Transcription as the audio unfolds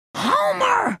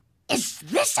Homer! Is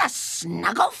this a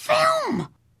snuggle film?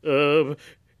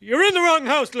 You're in the wrong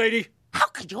house, lady. How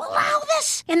could you allow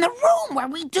this in the room where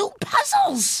we do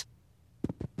puzzles?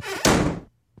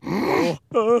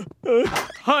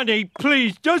 Honey,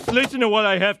 please, just listen to what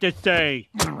I have to say.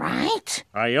 All right.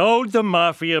 I owed the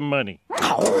mafia money.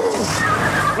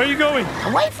 Oh, Where are you going?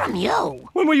 away from you.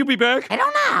 When will you be back? I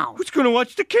don't know. Who's going to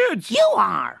watch the kids? You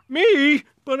are. Me?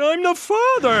 But I'm the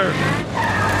father.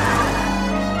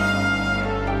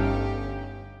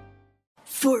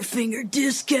 Four-finger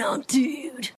discount,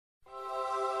 dude.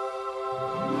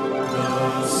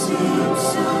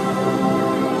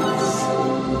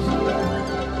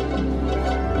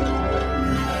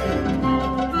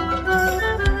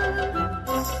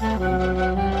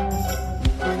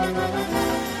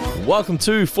 Welcome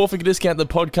to Four Figure Discount, the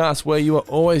podcast where you are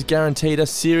always guaranteed a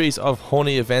series of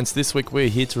horny events. This week we're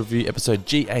here to review episode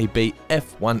GAB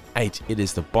F18. It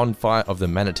is the Bonfire of the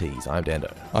Manatees. I'm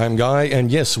Dando. I'm Guy, and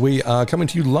yes, we are coming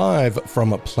to you live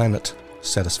from Planet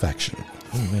Satisfaction.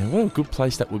 Oh man, what a good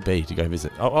place that would be to go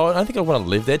visit. I don't think I want to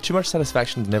live there. Too much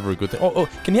satisfaction is never a good thing. Oh,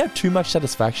 can you have too much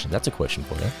satisfaction? That's a question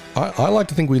for you. I like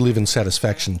to think we live in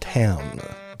Satisfaction Town,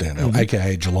 Dano,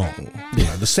 aka Geelong. You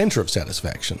know, the centre of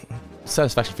satisfaction.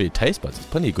 Satisfaction for your taste buds. There's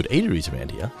plenty of good eateries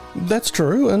around here. That's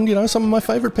true, and you know, some of my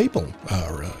favourite people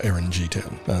are in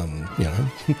G-Town. You know,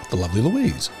 the lovely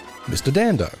Louise, Mr.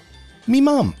 Dando, me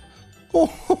mum,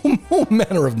 all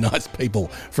manner of nice people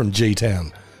from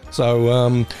G-Town.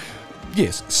 So,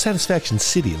 yes, Satisfaction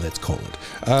City, let's call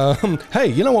it. Hey,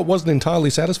 you know what wasn't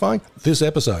entirely satisfying? This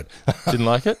episode. Didn't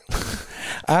like it?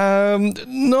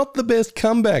 Not the best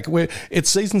comeback. It's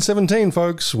season 17,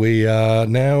 folks. We are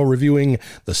now reviewing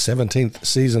the 17th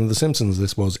season of The Simpsons.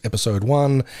 This was episode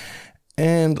 1.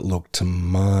 And look, to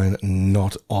mine,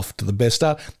 not off to the best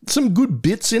start. Some good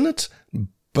bits in it,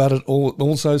 but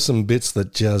also some bits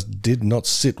that just did not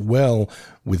sit well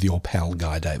with your pal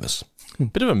Guy Davis.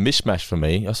 Bit of a mishmash for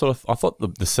me. I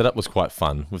thought the setup was quite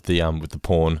fun with the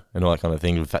porn and all that kind of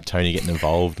thing, with Fat Tony getting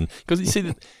involved, and because you see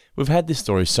that we've had this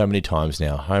story so many times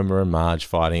now, Homer and Marge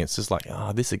fighting. It's just like,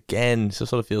 this again. So it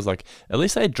sort of feels like at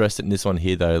least they addressed it in this one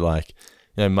here, though. Like,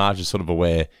 you know, Marge is sort of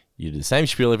aware you do the same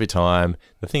spiel every time.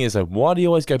 The thing is, why do you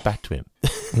always go back to him?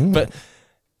 But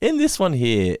in this one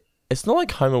here, it's not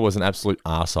like Homer was an absolute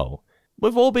arsehole.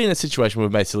 We've all been in a situation where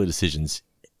we've made silly decisions.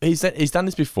 He's done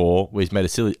this before, where he's made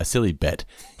a silly bet.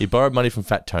 He borrowed money from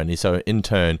Fat Tony, so in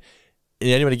turn,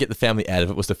 the only way to get the family out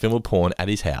of it was to film a porn at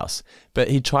his house. But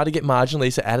he tried to get Marge and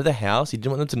Lisa out of the house. He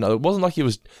didn't want them to know. It wasn't like he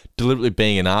was deliberately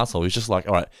being an arsehole. He was just like,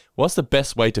 all right, what's the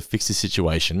best way to fix this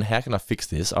situation? How can I fix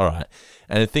this? All right.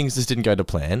 And things just didn't go to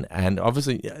plan. And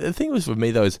obviously, the thing was with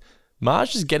me, though, is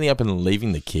Marge just getting up and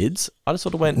leaving the kids. I just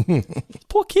sort of went,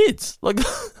 poor kids. Like,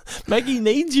 Maggie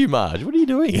needs you, Marge. What are you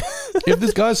doing? If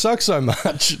this guy sucks so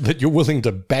much that you're willing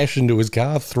to bash into his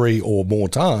car 3 or more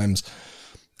times,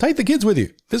 take the kids with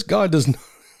you. This guy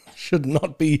should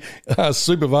not be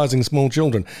supervising small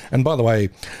children. And by the way,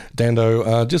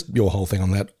 Dando, just your whole thing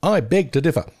on that, I beg to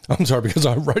differ. I'm sorry, because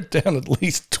I wrote down at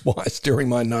least twice during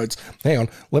my notes. Hang on,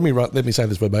 let me say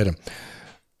this verbatim.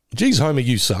 Geez, Homer,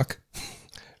 you suck.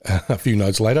 A few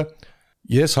notes later,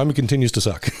 yes, Homer continues to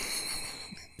suck.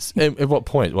 At what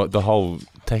point? What, the whole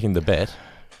taking the bet?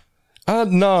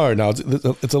 No,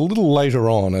 it's a little later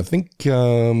on. I think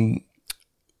I've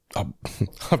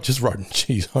just written,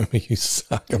 geez, Homer, you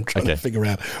suck. I'm trying to figure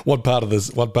out what part of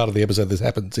the episode this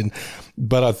happens in.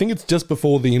 But I think it's just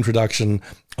before the introduction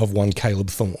of one Caleb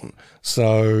Thorne.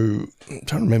 So I'm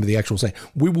trying to remember the actual saying.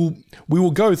 We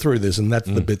will go through this, and that's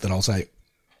the bit that I'll say,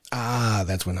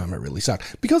 that's when Homer really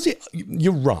sucked. Because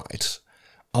you're right.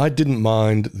 I didn't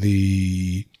mind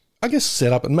the, I guess,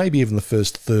 setup and maybe even the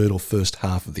first third or first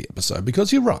half of the episode.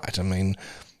 Because you're right. I mean,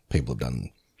 people have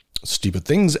done stupid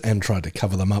things and tried to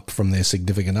cover them up from their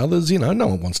significant others. You know, no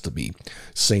one wants to be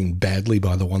seen badly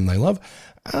by the one they love.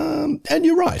 And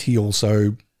you're right. He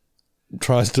also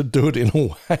tries to do it in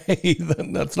a way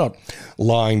that's not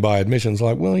lying by admissions.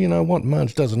 Like, well, you know what?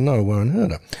 Marge doesn't know we're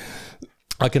unheard of.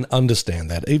 I can understand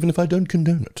that, even if I don't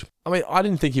condone it. I mean, I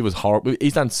didn't think he was horrible.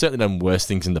 He's certainly done worse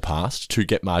things in the past to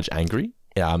get Marge angry.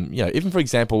 You know, even for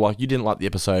example, like you didn't like the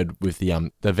episode with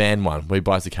the van one where he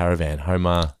buys the caravan.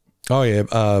 Homer. Oh yeah,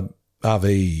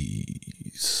 RV.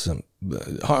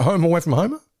 Home Away from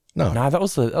Homer. No, that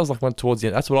was like one towards the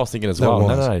end. That's what I was thinking as well.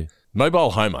 No, Mobile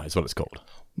Homer is what it's called.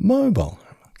 Mobile.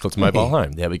 Called Mobile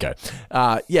Home. There we go.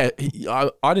 I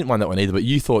didn't mind that one either, but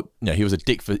you thought, you know, he was a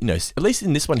dick for, you know, at least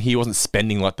in this one, he wasn't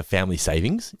spending like the family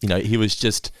savings. You know, he was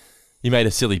just, he made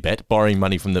a silly bet, borrowing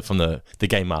money from the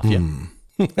game mafia.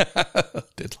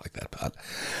 Did like that part.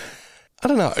 I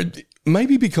don't know.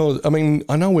 maybe because, I mean,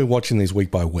 I know we're watching these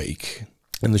week by week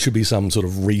and there should be some sort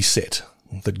of reset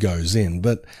that goes in,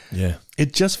 but Yeah.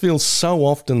 it just feels so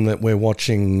often that we're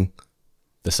watching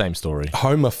The same story.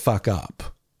 Homer fuck up.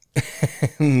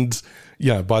 And,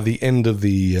 by the end of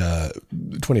the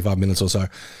 25 minutes or so,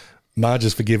 Marge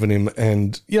has forgiven him.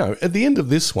 And, at the end of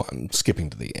this one, skipping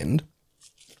to the end,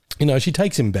 she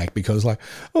takes him back because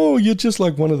you're just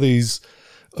like one of these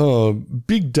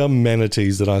big dumb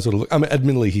manatees that I sort of look. I mean,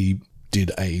 admittedly, he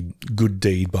did a good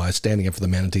deed by standing up for the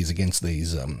manatees against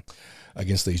these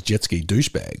jet ski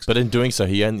douchebags. But in doing so,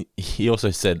 he also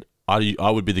said,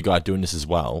 I would be the guy doing this as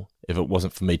well if it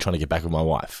wasn't for me trying to get back with my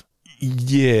wife.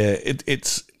 Yeah,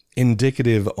 it's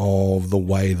indicative of the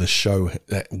way the show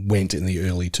went in the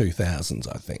early 2000s,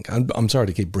 I think. I'm sorry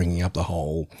to keep bringing up the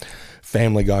whole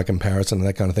Family Guy comparison and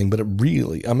that kind of thing, but it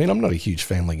really, I mean, I'm not a huge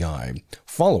Family Guy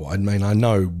follower. I mean, I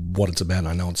know what it's about,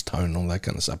 I know its tone and all that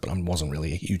kind of stuff, but I wasn't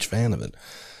really a huge fan of it.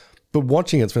 But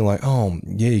watching it's been like, oh,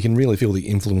 yeah, you can really feel the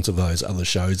influence of those other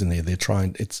shows in there. They're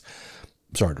trying,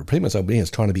 sorry to repeat myself, but yeah,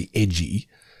 it's trying to be edgy.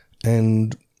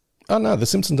 And oh no, The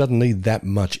Simpsons doesn't need that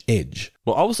much edge.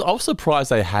 Well, I was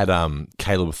surprised they had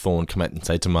Caleb Thorne come out and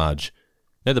say to Marge,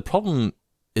 the problem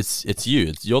is it's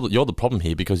you. You're the problem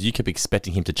here because you kept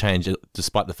expecting him to change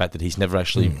despite the fact that he's never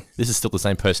actually, this is still the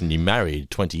same person you married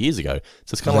 20 years ago.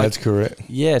 So it's kind of That's correct.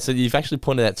 Yeah, so you've actually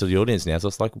pointed out to the audience now. So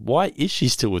it's like, why is she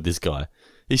still with this guy?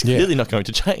 He's clearly not going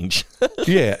to change.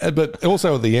 Yeah, but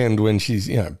also at the end when she's,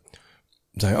 saying,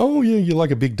 oh, yeah, you're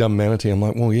like a big dumb manatee. I'm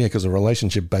like, well, yeah, because a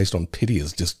relationship based on pity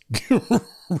is just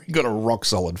got a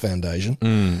rock-solid foundation.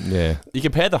 Yeah. You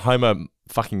compare the Homer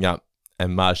fucking up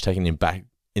and Marge taking him back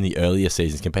in the earlier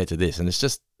seasons compared to this, and it's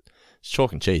just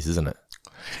chalk and cheese, isn't it?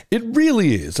 It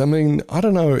really is. I mean, I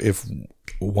don't know if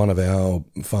one of our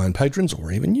fine patrons,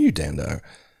 or even you, Dando,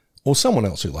 or someone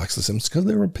else who likes The Simpsons, because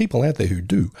there are people out there who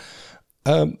do,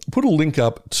 put a link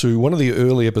up to one of the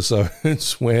early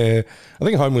episodes where I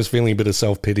think Homer was feeling a bit of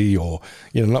self-pity or,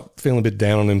 not feeling a bit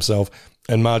down on himself,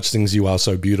 and Marge sings You Are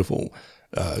So Beautiful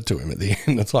to him at the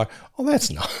end. It's like, oh, that's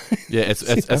nice. Yeah, it's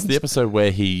the episode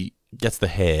where he gets the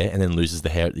hair and then loses the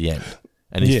hair at the end.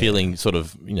 And he's feeling sort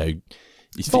of,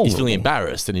 he's feeling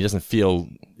embarrassed and he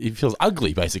feels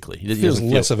ugly, basically. He feels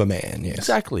less of a man, yes.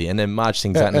 Exactly. And then Marge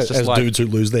sings that and it's just as like... dudes who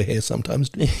lose their hair sometimes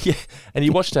do. Yeah. And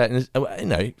you watch that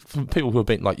and, from people who have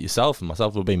been like yourself and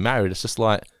myself who have been married, it's just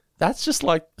like, that's just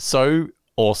like so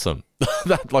awesome.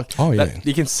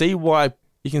 You can see why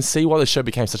the show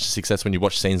became such a success when you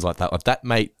watch scenes like that. Like that,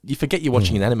 mate, you forget you're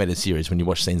watching an animated series when you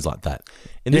watch scenes like that.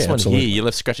 In this one absolutely. Here, you're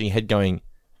left scratching your head going,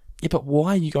 yeah, but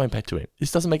why are you going back to him?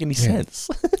 This doesn't make any sense.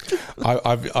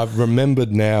 I've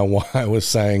remembered now why I was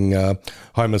saying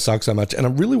Homer sucks so much, and it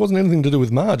really wasn't anything to do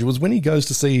with Marge. It was when he goes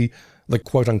to see the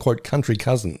quote-unquote country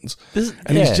cousins, he's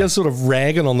just sort of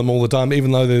ragging on them all the time,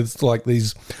 even though there's like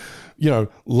these,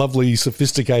 lovely,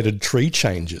 sophisticated tree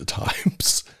changer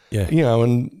types. Yeah.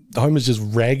 And Homer's just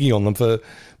raggy on them for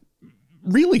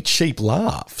really cheap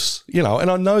laughs, and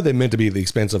I know they're meant to be at the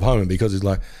expense of Homer because he's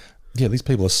like, yeah, these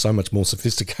people are so much more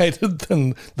sophisticated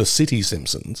than the city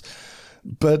Simpsons.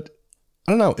 But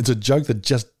I don't know, it's a joke that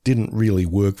just didn't really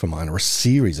work for mine, or a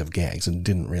series of gags that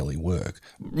didn't really work.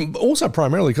 Also,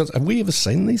 primarily because, have we ever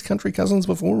seen these country cousins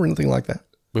before or anything like that?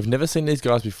 We've never seen these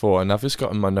guys before, and I've just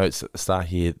got in my notes at the start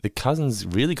here, the cousins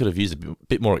really could have used a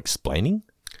bit more explaining.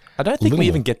 I don't think we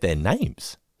even get their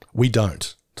names. We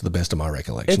don't, to the best of my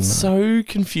recollection. It's so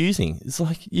confusing. It's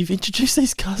like, you've introduced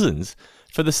these cousins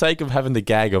for the sake of having the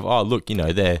gag of, oh, look,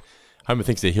 Homer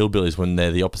thinks they're hillbillies when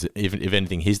they're the opposite. If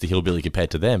anything, he's the hillbilly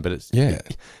compared to them. But they've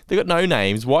got no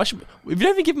names. Why should, if you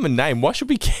don't even give them a name, why should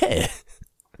we care?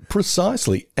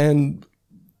 Precisely. And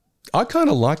I kind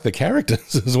of like the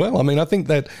characters as well. I mean, I think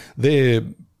that they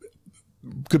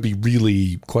could be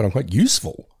really, quote unquote,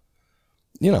 useful.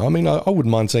 I mean, I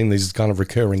wouldn't mind seeing these kind of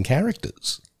recurring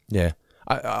characters. Yeah.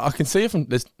 I can see it from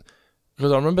this,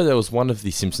 because I remember there was one of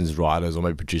the Simpsons writers or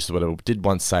maybe producers or whatever did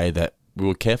once say that we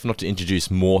were careful not to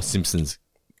introduce more Simpsons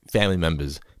family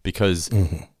members because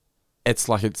it's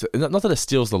like, it's not that it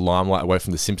steals the limelight away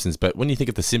from the Simpsons, but when you think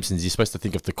of the Simpsons, you're supposed to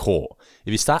think of the core.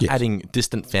 If you start adding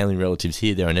distant family relatives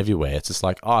here, there, and everywhere, it's just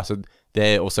like, so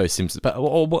they're also Simpsons. But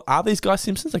are these guys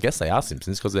Simpsons? I guess they are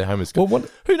Simpsons because they're Homer's. Well,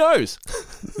 who knows?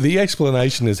 The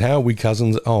explanation is, how are we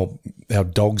cousins? Oh, our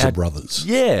dogs are brothers.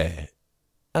 Yeah.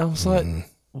 And I was like,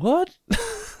 what?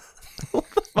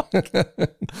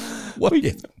 What?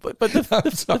 Yeah. But the,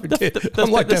 I'm sorry,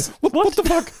 I'm like, what the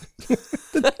fuck?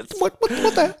 what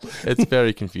the hell? It's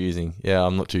very confusing. Yeah,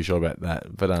 I'm not too sure about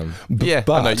that. But yeah,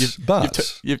 but- I know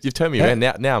you've turned me around.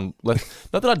 Now I'm less,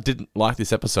 not that I didn't like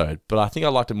this episode, but I think I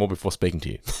liked it more before speaking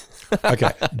to you.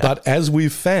 Okay, but as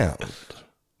we've found,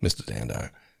 Mr. Dando,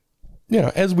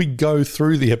 as we go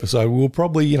through the episode, we'll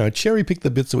probably, cherry pick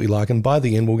the bits that we like, and by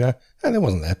the end we'll go, that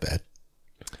wasn't that bad.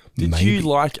 Did Maybe. you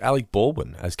like Alec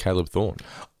Baldwin as Caleb Thorne?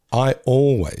 I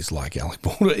always like Alec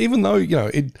Baldwin, even though,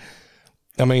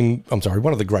 I'm sorry,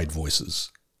 one of the great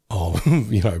voices of,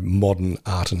 modern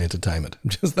art and entertainment.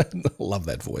 Just that, I love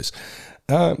that voice.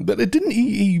 But it didn't,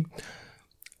 he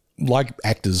like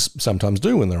actors sometimes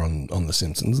do when they're on The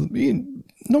Simpsons,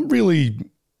 not really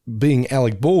being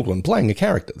Alec Baldwin playing a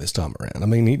character this time around. I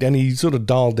mean, he sort of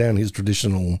dialed down his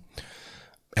traditional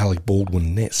Alec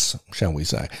Baldwin-ness, shall we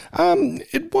say.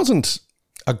 It wasn't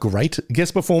a great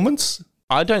guest performance.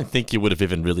 I don't think you would have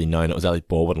even really known it was Alec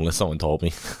Baldwin unless someone told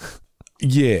me.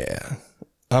 Yeah.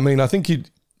 I mean, I think you'd...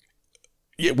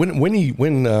 Yeah,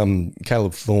 when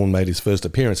Caleb Thorne made his first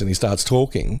appearance and he starts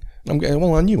talking, I'm going,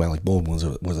 well, I knew Alec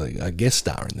Baldwin was a guest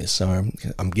star in this, so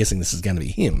I'm guessing this is going to be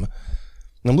him.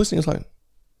 And I'm listening, it's like,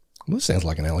 well, this sounds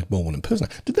like an Alec Baldwin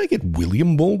impersonator. Did they get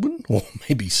William Baldwin or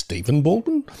maybe Stephen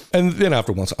Baldwin? And then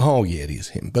after once, oh yeah, it is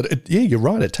him. But you're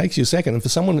right, it takes you a second. And for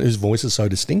someone whose voice is so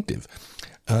distinctive,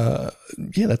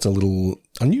 that's a little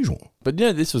unusual. But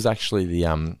this was actually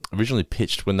the originally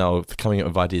pitched when they were coming up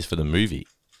with ideas for the movie.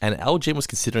 And LGN was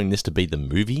considering this to be the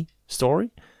movie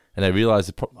story, and they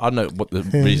realised I don't know what the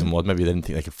reason was. Maybe they didn't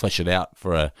think they could flesh it out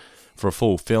for a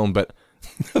full film. But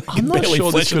I'm not barely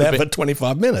sure this flesh could it have out been. for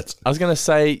 25 minutes. I was going to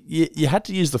say you had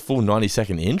to use the full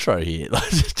 90-second intro here,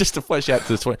 just to flesh out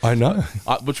to the 20. I know,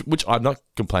 which I'm not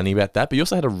complaining about that. But you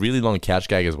also had a really long couch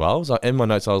gag as well. So in my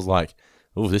notes, I was like,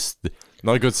 "Oh, this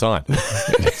not a good sign."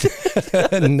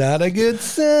 Not a good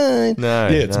sign. No,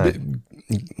 yeah, it's no. a bit.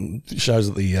 It shows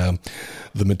that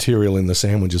the material in the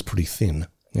sandwich is pretty thin.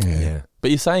 Yeah. But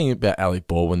you're saying about Alec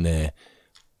Baldwin there.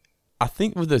 I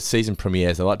think with the season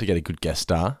premieres, they like to get a good guest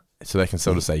star, so they can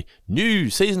sort of say, new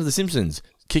season of The Simpsons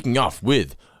kicking off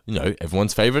with,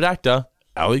 everyone's favourite actor,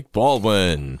 Alec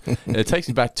Baldwin. And it takes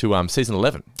me back to season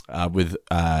 11 with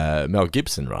Mel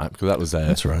Gibson, right? Because that was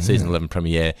That's right, season 11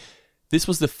 premiere. This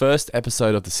was the first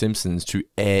episode of The Simpsons to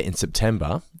air in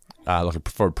September,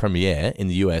 for a premiere in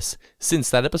the US since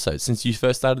that episode, since you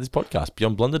first started this podcast,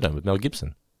 Beyond Blunderdome with Mel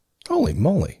Gibson. Holy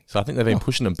moly. So I think they've been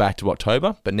pushing them back to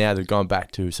October, but now they've gone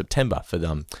back to September for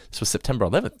them. This was September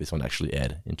 11th. This one actually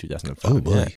aired in 2005. Oh,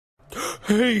 boy. Yeah.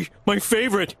 Hey, my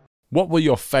favorite. What were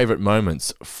your favourite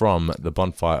moments from the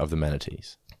Bonfire of the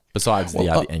Manatees, besides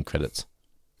the end credits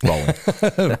rolling?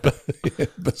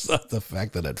 Besides the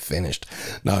fact that it finished.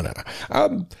 No.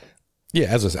 Yeah,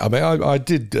 as I said, I mean, I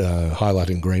did highlight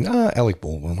in green, Alec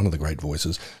Baldwin, one of the great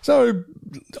voices. So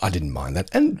I didn't mind that.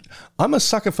 And I'm a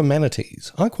sucker for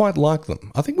manatees. I quite like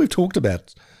them. I think we've talked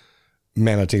about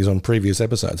manatees on previous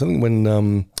episodes. I think when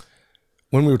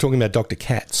we were talking about Dr.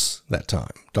 Katz that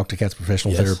time, Dr. Katz,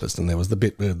 professional therapist, and there was the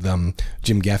bit with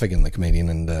Jim Gaffigan, the comedian,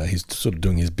 and he's sort of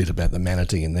doing his bit about the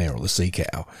manatee in there, or the sea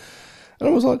cow. And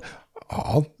I was like,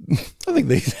 I think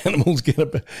these animals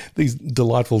these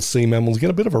delightful sea mammals get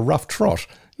a bit of a rough trot,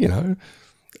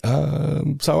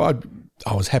 So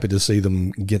I was happy to see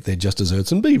them get their just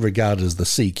desserts and be regarded as the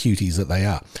sea cuties that they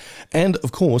are. And,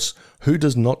 of course, who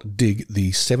does not dig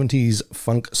the 70s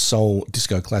funk soul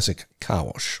disco classic Car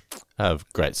Wash?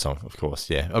 Great song, of course,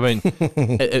 yeah. I mean,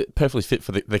 it perfectly fit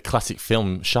for the classic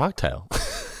film Shark Tale.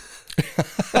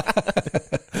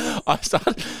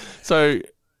 So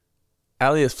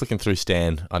Elliot's flicking through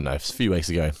Stan, I don't know, a few weeks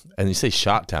ago, and you see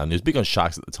Shark Tale, and he was big on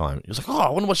sharks at the time. He was like, I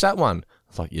want to watch that one.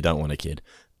 I was like, you don't want a kid.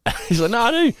 He's like, no,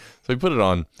 I do. So we put it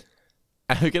on,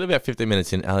 and we get about 15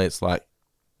 minutes in, Elliot's like,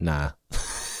 nah.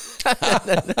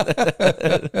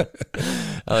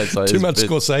 Elliot's like, Too much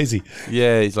Scorsese.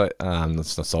 Yeah, he's like,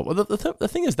 that's not sold. Well, the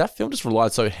thing is, that film just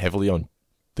relied so heavily on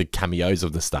the cameos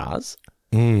of the stars.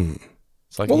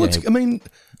 It's like, Well,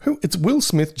 it's Will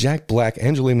Smith, Jack Black,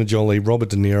 Angelina Jolie, Robert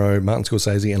De Niro, Martin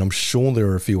Scorsese, and I'm sure there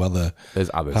are a few other there's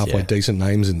others, halfway decent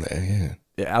names in there.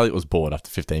 Yeah, Elliot was bored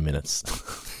after 15 minutes.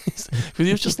 Because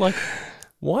he was just like,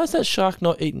 why is that shark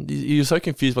not eating? He was so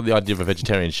confused by the idea of a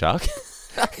vegetarian shark.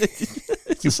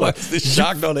 It's just like, this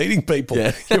shark not eating people.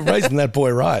 Yeah. You're raising that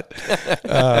boy right.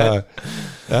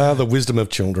 The wisdom of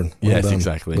children. Well yes, done,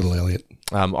 exactly. Little Elliot.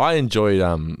 I enjoyed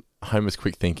Homer's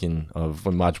quick thinking of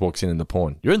when Marge walks in the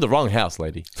porn. You're in the wrong house,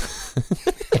 lady.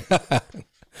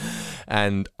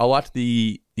 And I liked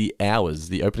the hours,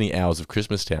 the opening hours of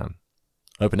Christmas Town.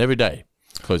 Open every day,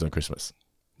 close on Christmas.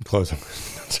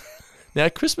 Close. Now,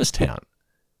 Christmas Town,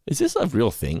 is this a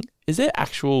real thing? Is there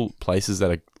actual places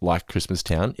that are like Christmas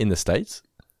Town in the States?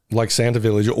 Like Santa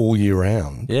Village all year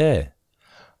round. Yeah.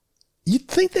 You'd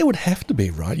think there would have to be,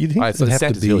 right? You'd think So there'd have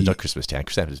Santa's to be Village, not Christmas Town.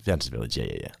 Santa's Village,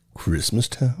 yeah. Christmas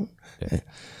Town. Yeah.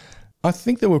 I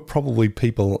think there were probably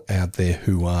people out there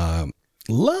who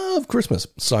love Christmas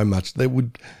so much they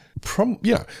would,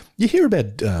 you hear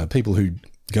about people who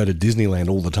go to Disneyland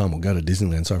all the time or go to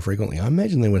Disneyland so frequently. I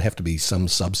imagine there would have to be some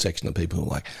subsection of people who are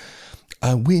like,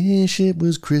 I wish it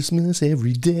was Christmas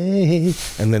every day.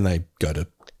 And then they go to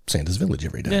Santa's Village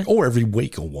every day or every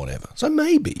week or whatever. So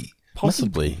maybe.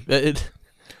 Possibly.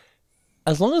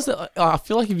 As long as I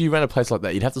feel like if you ran a place like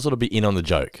that, you'd have to sort of be in on the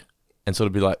joke and sort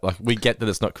of be like we get that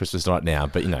it's not Christmas right now,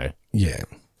 but Yeah.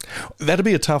 That'd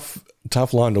be a tough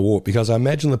line to walk, because I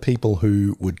imagine the people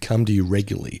who would come to you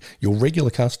regularly, your regular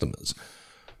customers,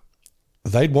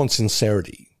 they'd want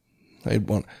sincerity. They'd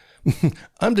want,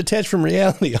 I'm detached from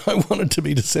reality. I want it to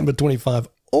be December 25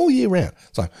 all year round.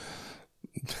 So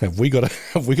have we got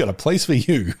a place for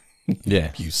you?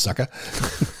 Yeah. You sucker.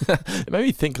 It made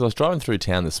me think, because I was driving through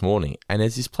town this morning, and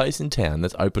there's this place in town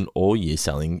that's open all year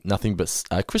selling nothing but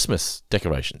Christmas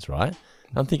decorations, right?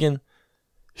 And I'm thinking,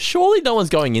 surely no one's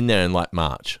going in there in like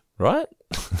March, right?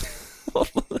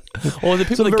 Or the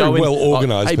people that go in, well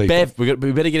organised hey, people. Bev,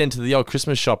 we better get into the old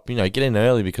Christmas shop, get in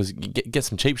early because you get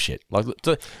some cheap shit.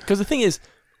 Because the thing is,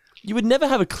 you would never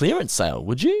have a clearance sale,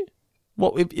 would you?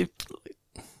 What if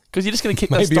because you're just going to keep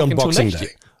that Maybe stock on until Boxing next Day.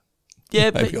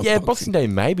 year. Yeah, Boxing Day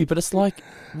maybe, but it's like,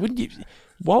 wouldn't you?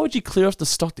 Why would you clear off the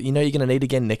stock that you know you're going to need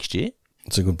again next year?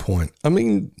 It's a good point. I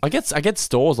mean, I get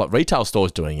stores like retail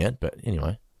stores doing it, but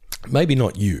anyway, maybe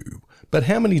not you, but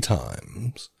how many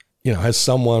times has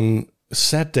someone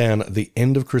sat down at the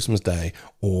end of Christmas Day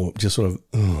or just sort of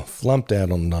flumped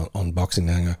out on Boxing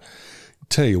Day and go,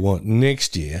 tell you what,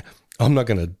 next year I'm not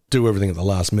going to do everything at the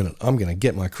last minute. I'm going to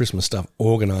get my Christmas stuff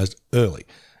organised early.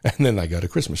 And then they go to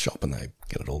Christmas shop and they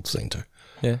get it all seen to.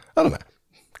 Yeah. I don't know.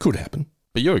 Could happen.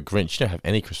 But you're a Grinch. You don't have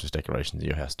any Christmas decorations at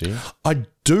your house, do you? I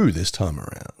do this time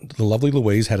around. The lovely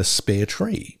Louise had a spare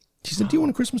tree. She said, do you want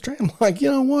a Christmas tree? I'm like,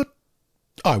 you know what?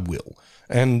 I will.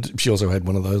 And she also had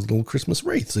one of those little Christmas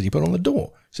wreaths that you put on the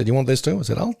door. She said, you want this too? I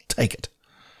said, I'll take it.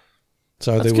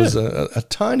 So That's there was good. a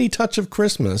tiny touch of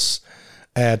Christmas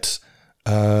at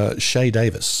Shay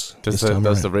Davis. Does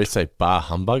the wreath say bar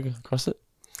humbug across it?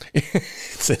 It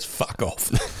says fuck off.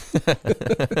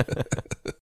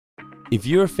 If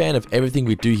you're a fan of everything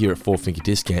we do here at Four Finger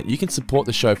Discount, you can support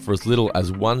the show for as little as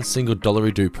 $1 single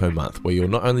 $1 per month, where you'll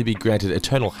not only be granted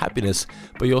eternal happiness,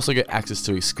 but you also get access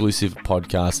to exclusive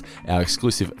podcasts, our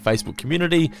exclusive Facebook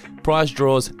community, prize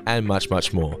draws, and much,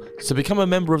 much more. So become a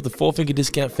member of the Four Finger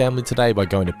Discount family today by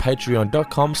going to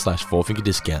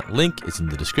patreon.com/fourfingerdiscount. Link is in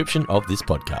the description of this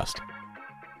podcast.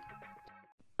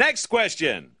 Next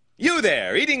question. You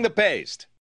there, eating the paste.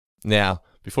 Now,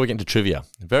 before we get into trivia,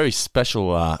 a very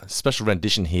special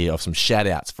rendition here of some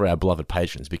shout-outs for our beloved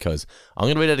patrons, because I'm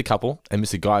going to read out a couple, and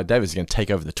Mr. Guy Davis is going to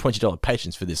take over the $20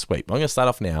 patrons for this week. But I'm going to start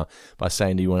off now by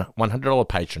saying to you, $100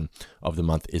 patron of the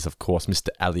month is, of course, Mr.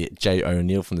 Elliot J.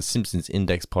 O'Neill from the Simpsons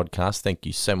Index podcast. Thank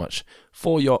you so much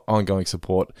for your ongoing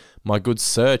support. My good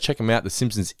sir, check them out, the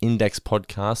Simpsons Index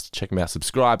podcast. Check them out,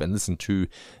 subscribe, and listen to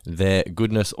their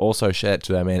goodness. Also, shout out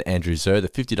to our man Andrew Zer, the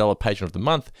 $50 patron of the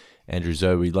month. Andrew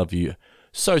Zer, we love you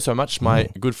so much, my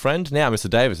good friend. Now, Mr.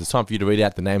 Davis, it's time for you to read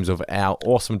out the names of our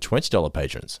awesome $20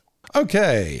 patrons.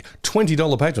 Okay,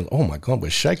 $20 patrons. Oh my God, we're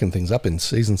shaking things up in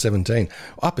season 17.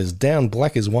 Up is down,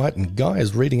 black is white, and Guy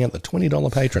is reading out the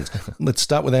 $20 patrons. Let's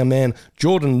start with our man,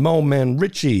 Jordan Moleman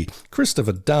Ritchie,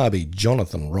 Christopher Darby,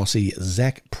 Jonathan Rossi,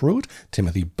 Zach Pruitt,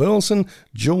 Timothy Burleson,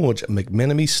 George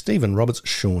McMenemy, Stephen Roberts,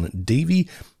 Sean Deavy,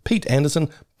 Pete Anderson,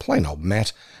 Plain Old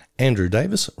Matt, Andrew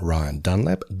Davis, Ryan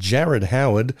Dunlap, Jared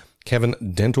Howard, Kevin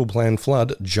Dental Plan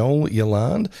Flood, Joel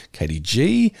Yolande, Katie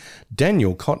G,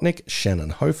 Daniel Kotnick,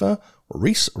 Shannon Hofer,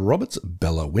 Reese Roberts,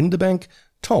 Bella Winderbank,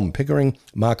 Tom Pickering,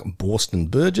 Mark Borston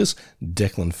Burgess,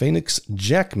 Declan Phoenix,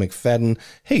 Jack McFadden,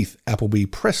 Heath Appleby,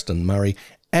 Preston Murray,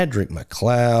 Adric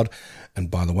McLeod,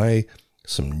 and by the way,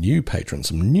 some new patrons,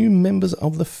 some new members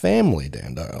of the family,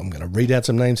 Dando. I'm going to read out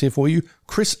some names here for you.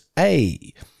 Chris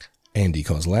A., Andy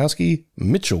Kozlowski,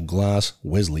 Mitchell Glass,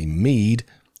 Wesley Mead,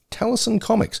 Taliesin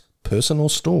Comics, Person or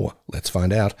Store, let's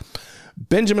find out,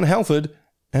 Benjamin Halford,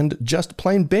 and Just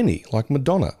Plain Benny, like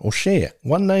Madonna or Cher,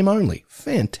 one name only.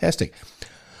 Fantastic.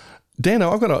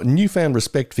 Dano, I've got a newfound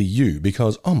respect for you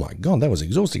because, oh my God, that was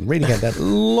exhausting, reading out that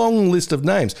long list of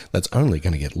names. That's only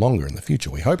going to get longer in the future,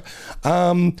 we hope.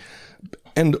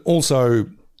 And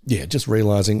also, yeah, just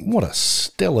realising what a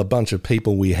stellar bunch of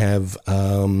people we have.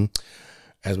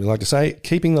 as we like to say,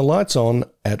 keeping the lights on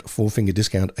at Four Finger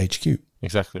Discount HQ.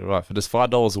 Exactly right. For just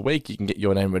 $5 a week, you can get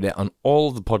your name read out on all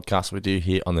of the podcasts we do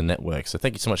here on the network. So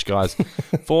thank you so much, guys,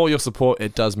 for your support.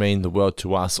 It does mean the world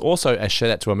to us. Also, a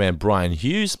shout out to our man, Brian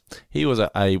Hughes. He was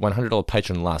a $100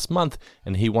 patron last month,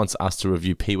 and he wants us to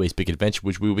review Pee-wee's Big Adventure,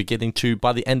 which we will be getting to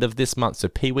by the end of this month. So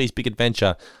Pee-wee's Big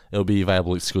Adventure, it'll be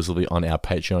available exclusively on our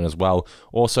Patreon as well.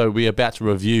 Also, we're about to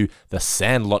review The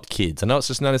Sandlot Kids. I know it's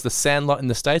just known as The Sandlot in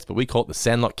the States, but we call it The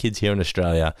Sandlot Kids here in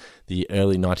Australia, the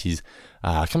early 90s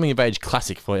coming-of-age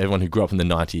classic for everyone who grew up in the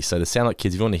 90s. So The Sandlot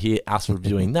Kids, if you want to hear us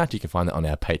reviewing that, you can find that on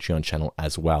our Patreon channel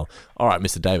as well. All right,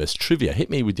 Mr. Davis, trivia. Hit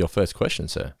me with your first question,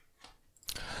 sir.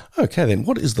 Okay, then.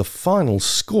 What is the final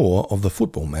score of the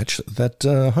football match that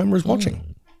Homer is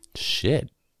watching? Shit.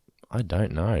 I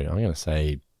don't know. I'm going to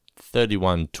say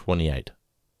 31-28.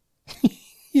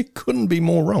 You couldn't be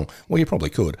more wrong. Well, you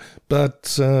probably could.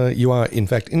 But you are, in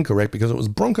fact, incorrect because it was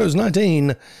Broncos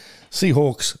 19,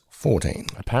 Seahawks 14.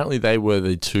 Apparently, they were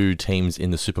the two teams in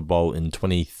the Super Bowl in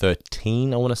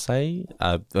 2013, I want to say.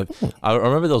 I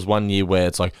remember there was one year where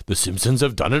it's like, the Simpsons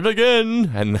have done it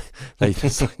again. And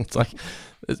it's like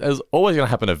it's always going to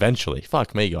happen eventually.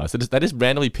 Fuck me, guys. They just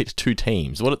randomly picked two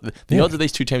teams. The odds of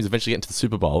these two teams eventually getting to the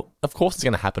Super Bowl, of course it's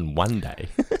going to happen one day.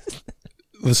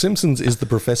 The Simpsons is the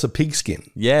Professor Pigskin.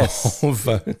 Yes. Of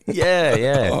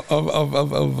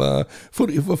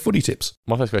footy tips.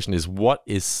 My first question is, what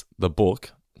is the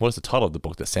title of the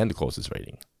book that Santa Claus is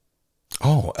reading?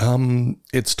 Oh,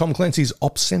 it's Tom Clancy's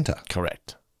Op Center.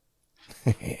 Correct.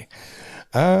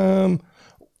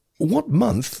 What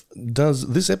month does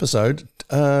this episode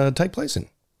take place in?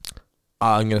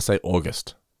 I'm going to say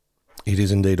August. It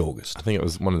is indeed August. I think it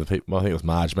was one of the people. I think it was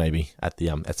Marge, maybe at the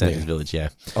at Santa's Village. Yeah,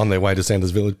 on their way to Santa's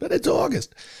Village, but it's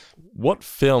August. What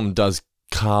film does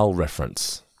Carl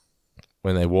reference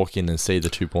when they walk in and see the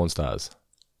two porn stars?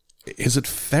 Is it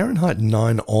Fahrenheit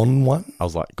 9/1? I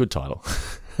was like, good title.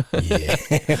 Yeah.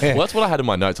 Well, that's what I had in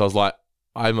my notes. I was like,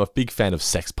 I'm a big fan of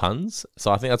sex puns,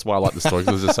 so I think that's why I like the story,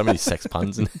 because there's so many sex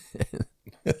puns in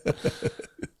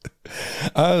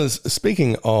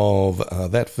Speaking of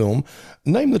that film,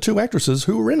 name the two actresses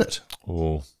who were in it.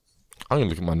 Oh, I'm going to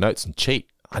look at my notes and cheat.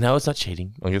 I know it's not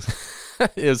cheating. I guess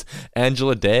it was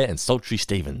Angela Dare and Sultry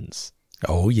Stevens.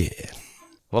 Oh, yeah.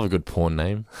 I love a good porn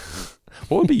name.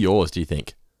 What would be yours, do you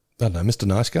think? I don't know, Mr.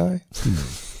 Nice Guy?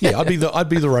 Yeah, I'd be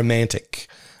the romantic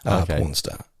porn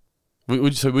star.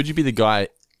 Would you be the guy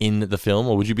in the film,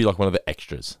 or would you be like one of the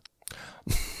extras?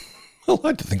 I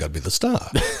like to think I'd be the star.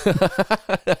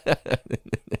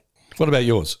 What about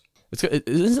yours?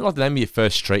 Isn't it like the name of your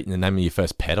first street and the name of your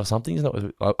first pet or something? Isn't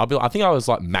it? I think I was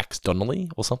like Max Donnelly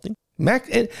or something. Max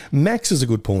is a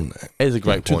good porn name. It is a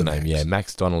great porn name, yeah.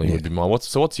 Max Donnelly would be mine.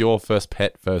 What's your first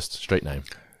pet, first street name?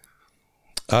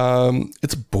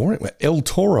 It's boring. El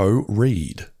Toro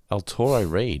Reed. El Toro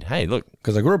Reed. Hey, look.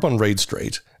 Because I grew up on Reed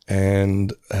Street,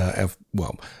 and that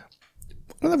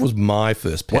was my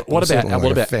first pet. What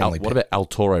about El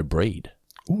Toro Breed?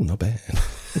 Oh, not bad.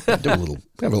 have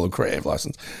a little creative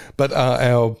license. But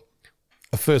our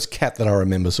first cat that I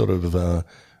remember sort of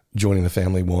joining the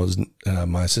family was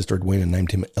my sister Edwina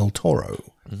named him El Toro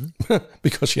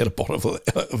because she had a bottle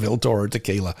of El Toro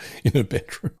tequila in her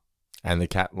bedroom. And the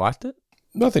cat liked it?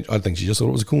 I think she just thought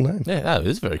it was a cool name. Yeah, it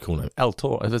is a very cool name. El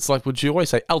Toro. It's like, would you always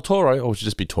say El Toro, or would you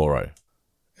just be Toro?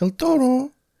 El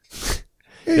Toro.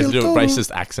 You have to do a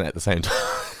racist accent at the same time.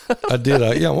 I did.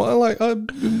 I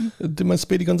did my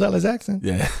Speedy Gonzalez accent.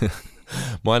 Yeah.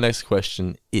 My next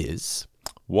question is,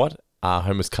 what are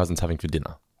Homer's cousins having for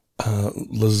dinner?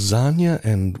 Lasagna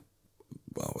and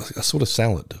a sort of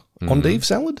salad. Endive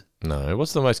salad? No.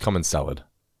 What's the most common salad?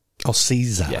 Oh,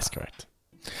 Caesar. Yes, correct.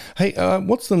 Hey,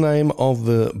 what's the name of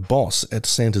the boss at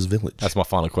Santa's Village? That's my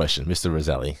final question, Mr.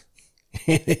 Roselli.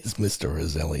 It is Mr.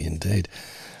 Roselli, indeed.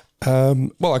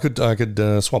 Well, I could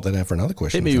swap that out for another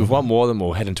question. Hit me with one more, then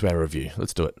we'll head into our review.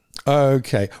 Let's do it.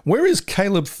 Okay. Where is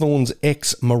Caleb Thorne's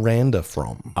ex Miranda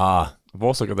from? I've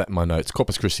also got that in my notes.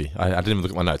 Corpus Christi. I didn't even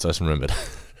look at my notes. I just remembered.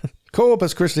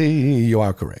 Corpus Christi, you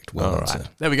are correct. Well, all right. Sir.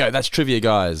 There we go. That's trivia,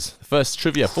 guys. First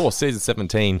trivia for season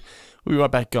 17. We'll be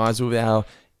right back, guys, with our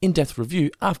in-depth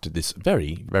review after this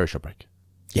very, very short break.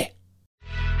 Yeah.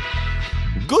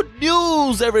 Good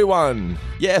news, everyone!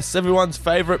 Yes, everyone's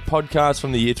favourite podcast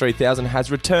from the year 3000 has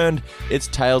returned. It's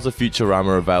Tales of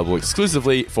Futurama, available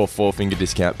exclusively for Four Finger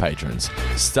Discount patrons.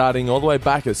 Starting all the way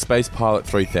back at Space Pilot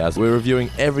 3000, we're reviewing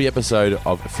every episode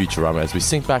of Futurama as we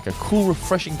sink back a cool,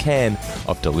 refreshing can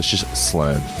of delicious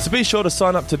slurm. So be sure to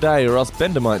sign up today, or else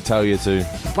Bender might tell you to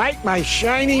Bite my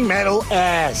shiny metal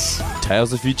ass.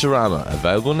 Tales of Futurama,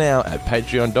 available now at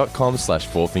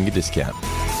patreon.com/fourfingerdiscount.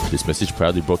 This message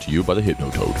proudly brought to you by the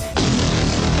Hypnotoad.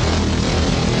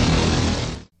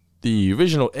 The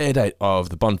original air date of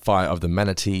The Bonfire of the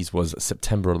Manatees was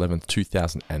September 11th,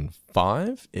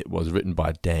 2005. It was written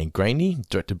by Dan Graney,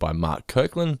 directed by Mark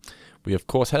Kirkland. We, of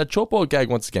course, had a chalkboard gag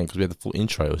once again because we had the full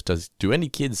intro. It was, do any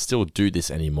kids still do this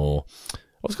anymore?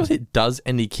 I was going to say, does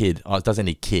any kid? Oh, does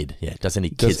any kid? Yeah, does any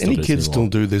kid still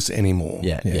do this anymore?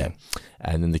 Yeah.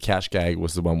 And then the couch gag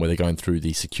was the one where they're going through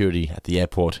the security at the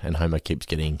airport and Homer keeps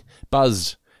getting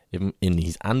buzzed in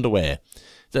his underwear.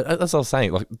 That's what I was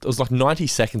saying. Like, it was like 90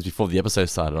 seconds before the episode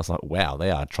started. I was like, wow, they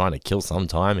are trying to kill some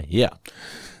time here.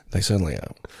 They certainly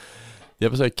are. The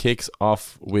episode kicks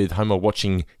off with Homer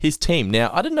watching his team.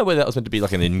 Now, I didn't know whether that was meant to be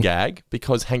like an in-gag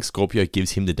because Hank Scorpio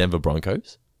gives him the Denver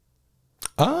Broncos.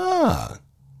 Ah.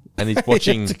 And he's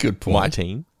watching That's a good point. My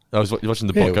Team. I was watching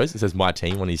the Broncos. It says My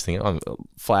Team when he's thinking,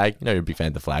 flag. You know, you're a big fan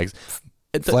of the flags.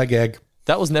 Flag gag.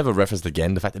 That was never referenced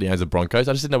again, the fact that he owns the Broncos.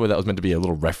 I just didn't know whether that was meant to be a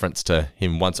little reference to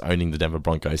him once owning the Denver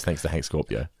Broncos thanks to Hank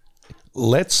Scorpio.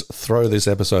 Let's throw this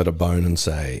episode a bone and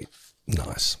say,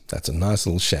 nice. That's a nice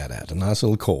little shout-out, a nice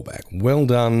little callback. Well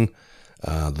done,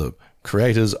 the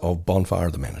creators of Bonfire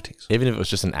of the Manatees. Even if it was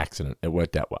just an accident, it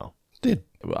worked out well. Did.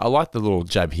 I like the little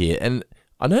jab here, and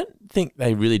I don't think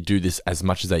they really do this as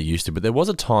much as they used to, but there was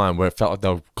a time where it felt like they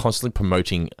were constantly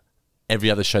promoting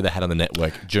every other show they had on the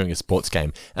network during a sports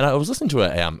game. And I was listening to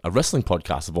a wrestling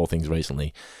podcast of all things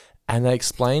recently, and they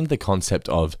explained the concept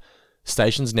of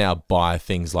stations now buy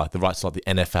things like the rights to like the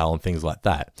NFL and things like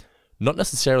that. Not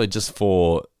necessarily just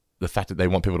for the fact that they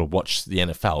want people to watch the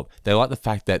NFL. They like the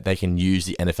fact that they can use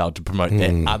the NFL to promote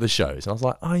their other shows. And I was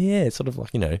like, oh yeah, it's sort of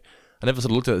like, you know, I never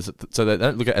sort of looked at it, so they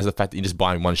don't look at it as the fact that you're just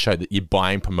buying one show, that you're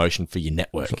buying promotion for your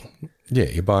network. Yeah,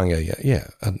 you're buying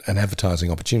an advertising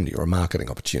opportunity or a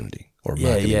marketing opportunity or a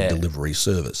marketing delivery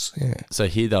service. Yeah. So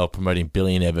here they were promoting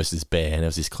Billionaire versus Bear, and there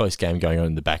was this close game going on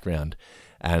in the background.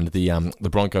 And the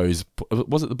Broncos,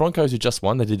 was it the Broncos who just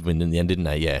won? They did win in the end, didn't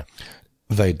they? Yeah.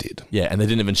 They did. Yeah, and they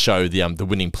didn't even show the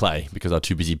winning play because they were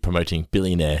too busy promoting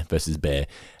Billionaire versus Bear.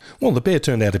 Well, the bear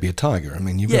turned out to be a tiger. I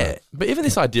mean, but even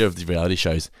this idea of the reality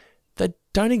shows, they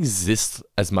don't exist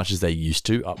as much as they used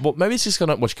to. Well, maybe it's just because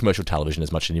I don't watch commercial television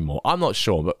as much anymore. I'm not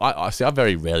sure, but I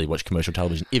very rarely watch commercial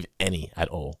television, if any, at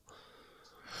all.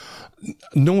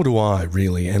 Nor do I,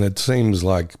 really, and it seems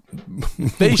like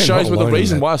these shows were the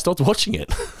reason why I stopped watching it.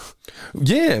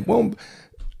 Yeah, well,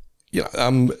 you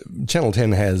know, Channel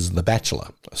 10 has The Bachelor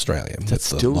Australia. That's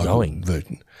still going.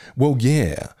 Version. Well,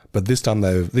 yeah, but this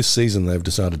season they've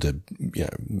decided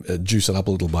to juice it up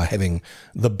a little by having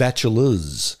The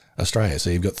Bachelors Australia. So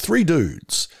you've got three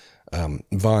dudes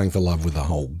vying for love with a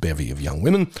whole bevy of young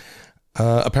women.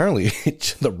 Apparently,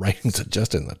 the ratings are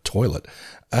just in the toilet.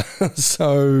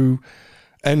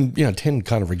 And 10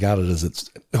 kind of regarded as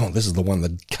this is the one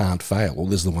that can't fail, or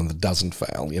this is the one that doesn't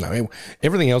fail. You know,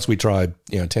 everything else we try,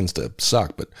 tends to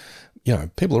suck, but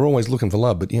people are always looking for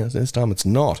love. But this time it's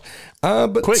not.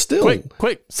 But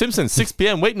quick! Simpsons 6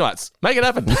 p.m. weeknights, make it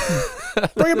happen.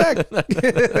 Bring it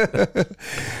back.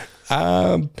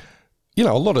 A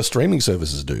lot of streaming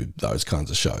services do those kinds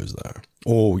of shows, though,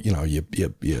 or your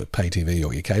pay TV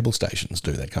or your cable stations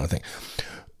do that kind of thing.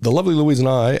 The lovely Louise and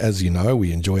I, as you know,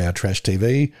 we enjoy our trash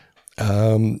TV.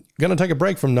 Going to take a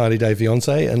break from 90 Day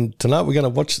Fiancé, and tonight we're going to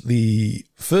watch the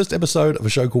first episode of a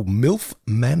show called MILF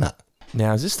Manor.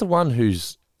 Now, is this the one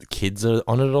whose kids are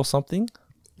on it or something?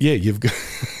 Yeah, you've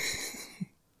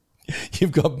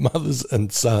got mothers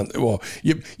and sons. Well,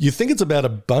 you think it's about a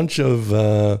bunch of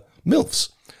MILFs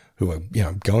who are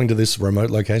going to this remote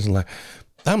location like,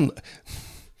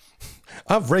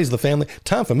 I've raised the family.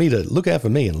 Time for me to look out for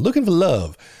me and looking for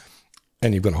love.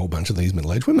 And you've got a whole bunch of these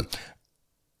middle-aged women.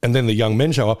 And then the young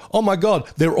men show up. Oh, my God,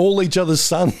 they're all each other's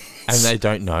sons. And they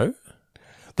don't know?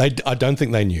 I don't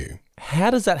think they knew.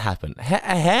 How does that happen?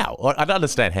 How? I don't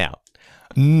understand how.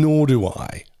 Nor do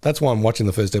I. That's why I'm watching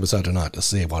the first episode tonight, to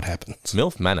see what happens.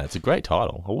 MILF Manor. It's a great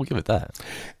title. I will give it that.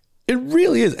 It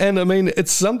really is. And, I mean,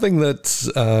 it's something that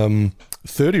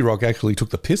 30 Rock actually took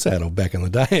the piss out of back in the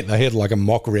day. They had like a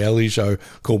mock reality show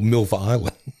called MILF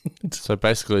Island. So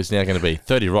basically it's now going to be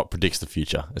 30 Rock predicts the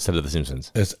future instead of The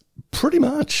Simpsons. It's pretty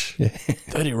much. Yeah.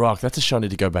 30 Rock, that's a show I need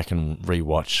to go back and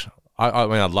rewatch. I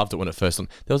mean, I loved it when it first... I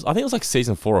think it was like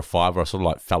season 4 or 5 where I sort of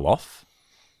like fell off.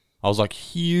 I was like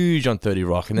huge on 30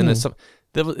 Rock, and then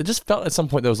it just felt at some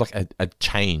point there was like a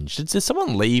change. Did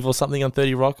someone leave or something on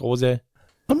 30 Rock, or was there...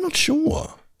 I'm not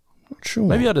sure.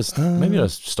 Maybe I just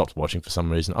stopped watching for some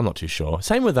reason. I'm not too sure.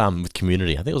 Same with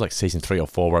Community. I think it was like season 3 or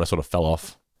 4 where I sort of fell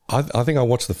off. I think I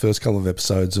watched the first couple of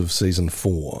episodes of season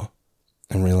 4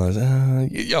 and realised,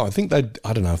 I think I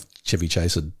don't know if Chevy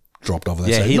Chase had dropped off of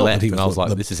that. Yeah, he left, and I was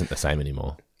like, this isn't the same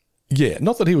anymore. Yeah,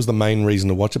 not that he was the main reason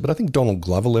to watch it, but I think Donald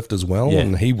Glover left as well, Yeah.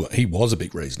 and he was a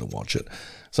big reason to watch it.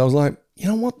 So I was like, you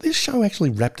know what? This show actually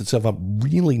wrapped itself up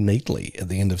really neatly at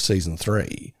the end of season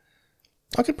 3.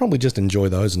 I could probably just enjoy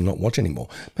those and not watch anymore.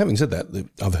 Having said that,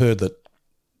 I've heard that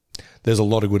there's a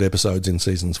lot of good episodes in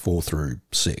seasons 4 through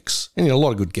 6, and a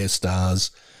lot of good guest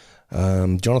stars.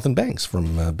 Jonathan Banks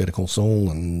from Better Call Saul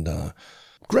and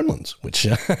Gremlins, which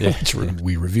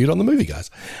we reviewed on the Movie Guys.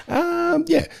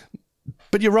 Yeah.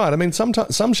 But you're right. I mean, some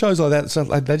shows like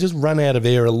that, they just run out of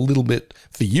air a little bit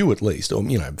for you at least, or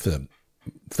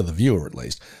for the viewer at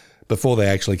least, before they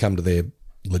actually come to their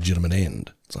legitimate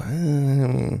end. It's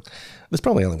like, there's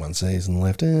probably only one season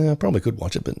left. I probably could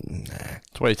watch it, but nah.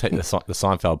 That's why you take the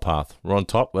Seinfeld path. We're on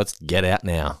top. Let's get out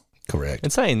now. Correct.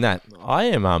 And saying that, I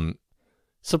am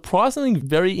surprisingly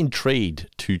very intrigued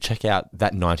to check out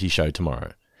that 90s show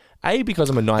tomorrow. A, because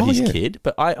I'm a 90s kid,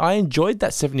 but I enjoyed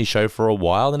that 70s show for a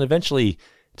while and eventually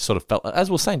sort of felt,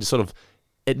 as we were saying, just sort of,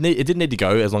 it didn't need to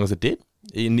go as long as it did.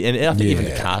 And I think even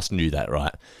the cast knew that,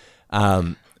 right?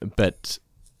 But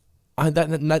that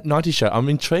 90s show, I'm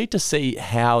intrigued to see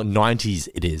how 90s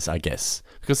it is, I guess.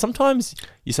 Because sometimes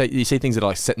you see things that are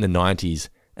like set in the 90s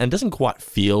and it doesn't quite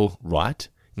feel right.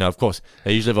 Of course,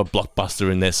 they usually have a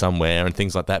blockbuster in there somewhere and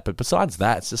things like that. But besides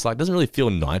that, it's just like, it doesn't really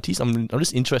feel 90s. I'm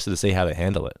just interested to see how they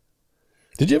handle it.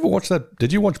 Did you ever watch that?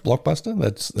 Did you watch Blockbuster?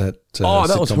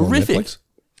 That was horrific.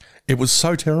 It was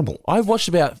so terrible. I watched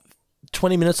about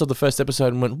 20 minutes of the first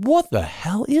episode and went, what the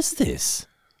hell is this?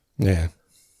 Yeah.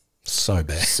 So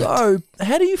bad. So,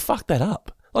 how do you fuck that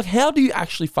up? Like, how do you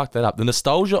actually fuck that up? The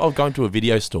nostalgia of going to a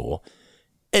video store,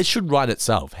 it should write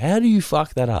itself. How do you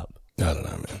fuck that up? I don't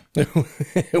know, man.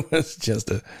 It was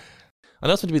just I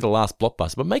know it's meant to be the last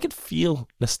blockbuster, but make it feel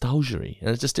nostalgia-y.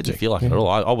 And it just didn't feel like it at all.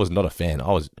 I was not a fan.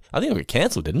 I think it got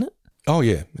cancelled, didn't it? Oh,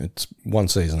 yeah. It's one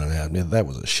season and out. Yeah, that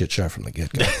was a shit show from the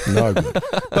get-go. No good.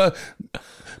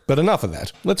 But enough of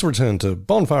that. Let's return to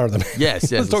Bonfire of the Man.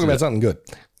 Yes. Let's talk about something good.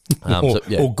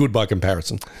 Or good by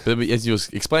comparison. But as you were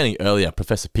explaining earlier,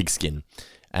 Professor Pigskin,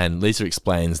 and Lisa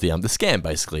explains the scam,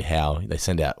 basically, how they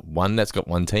send out one that's got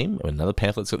one team, another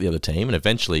pamphlet's got the other team, and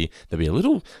eventually there'll be a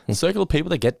little circle of people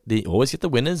that always get the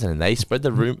winners, and they spread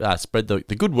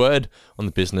the good word on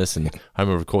the business. And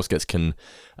Homer, of course, gets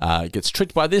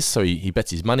tricked by this, so he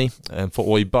bets his money,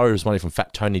 or he borrows money from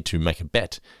Fat Tony to make a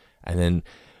bet, and then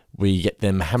we get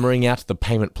them hammering out the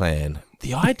payment plan.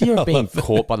 The idea of being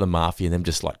caught by the mafia and them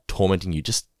just like tormenting you,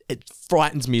 it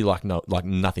frightens me like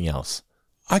nothing else.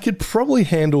 I could probably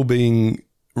handle being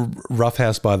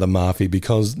roughhoused by the mafia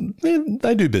because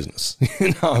they do business.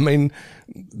 I mean,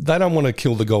 they don't want to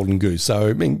kill the golden goose. So,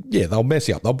 I mean, yeah, they'll mess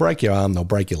you up. They'll break your arm. They'll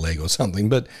break your leg or something.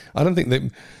 But I don't think that,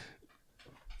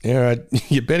 all right,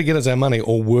 you better get us our money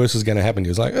or worse is going to happen.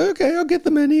 You're like, okay, I'll get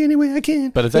the money any way I can.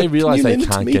 But if they realise they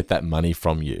can't get that money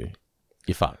from you,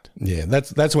 you're fucked. Yeah,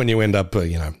 that's when you end up,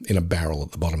 in a barrel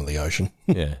at the bottom of the ocean.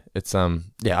 Yeah, it's I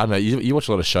don't know. You watch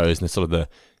a lot of shows and it's sort of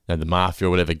the mafia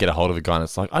or whatever get a hold of a guy and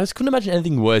it's like, I just couldn't imagine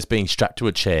anything worse being strapped to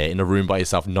a chair in a room by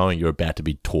yourself knowing you're about to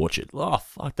be tortured. Oh,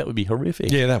 fuck, that would be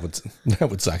horrific. Yeah, that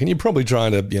would suck. And you're probably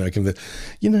trying to, convince,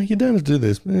 you don't have to do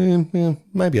this.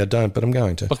 Maybe I don't, but I'm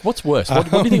going to. Like, what's worse? What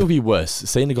do you think would be worse?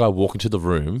 Seeing the guy walk into the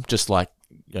room, just like,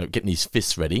 getting his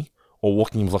fists ready, or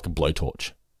walking in with like a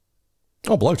blowtorch?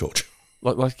 Oh, blowtorch.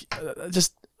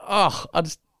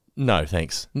 No,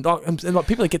 thanks. Like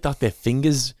people that get like their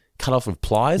fingers cut off with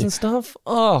pliers and stuff.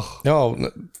 Oh,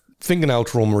 fingernail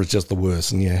trauma is just the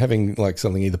worst. And having like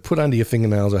something either put under your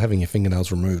fingernails or having your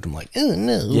fingernails removed, I'm like, oh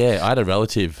no. Yeah, I had a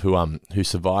relative who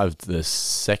survived the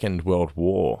Second World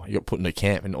War. He got put in a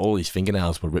camp and all his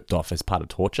fingernails were ripped off as part of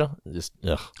torture. Just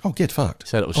ugh. Oh, get fucked.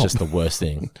 Said it was just the worst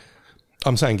thing.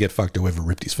 I'm saying get fucked whoever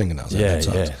ripped his fingernails.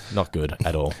 Yeah, not good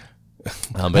at all.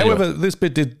 However, this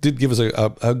bit did give us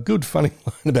a good funny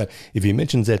line about if he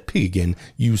mentions that pig again,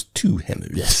 use 2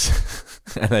 hammers. Yes,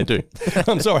 and they do.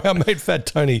 I'm sorry, I made Fat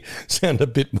Tony sound a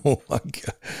bit more like,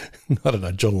 I don't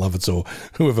know, John Lovitz or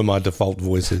whoever my default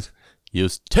voice is.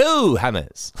 Use 2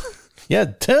 hammers. Yeah,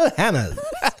 2 hammers.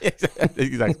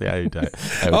 Exactly how you do it.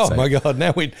 Oh my God,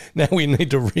 now we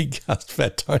need to recast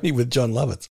Fat Tony with John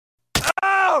Lovitz.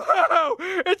 Oh,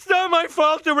 it's not my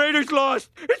fault the Raiders lost.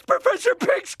 It's Professor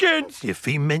Pigskin's. If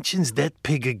he mentions that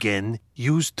pig again,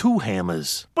 use 2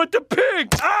 hammers. But the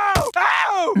pig! Ow!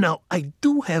 Ow! Now, I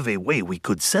do have a way we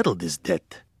could settle this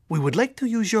debt. We would like to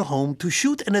use your home to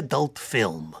shoot an adult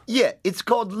film. Yeah, it's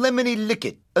called Lemony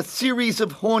Licket, a series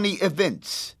of horny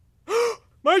events.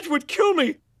 Marge would kill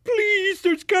me. Please,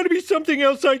 there's got to be something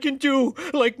else I can do,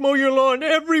 like mow your lawn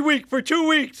every week for 2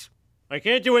 weeks. I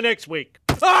can't do it next week.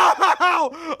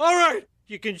 Oh! All right.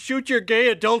 You can shoot your gay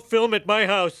adult film at my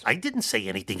house. I didn't say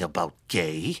anything about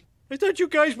gay. I thought you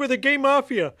guys were the gay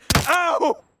mafia.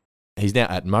 Ow! He's now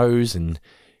at Moe's and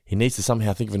he needs to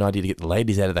somehow think of an idea to get the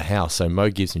ladies out of the house. So Moe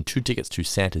gives him 2 tickets to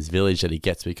Santa's village that he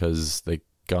gets because the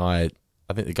guy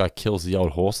kills the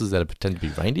old horses that are pretend to be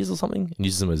reindeers or something and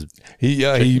uses them as...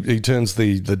 He turns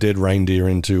the dead reindeer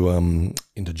into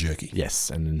jerky. Yes,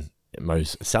 and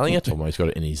Moe's selling it, or Moe's got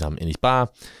it in his bar.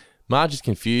 Marge is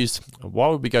confused. Why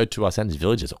would we go to Santa's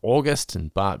village? It's August,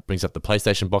 and Bart brings up the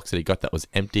PlayStation box that he got that was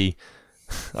empty.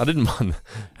 I didn't mind.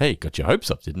 Hey, got your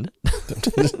hopes up, didn't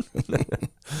it?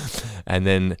 And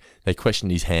then they question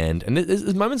his hand. And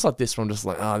there's moments like this where I'm just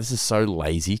like, this is so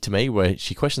lazy to me, where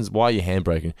she questions, why are your hand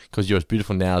broken? Because you're as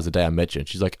beautiful now as the day I met you. And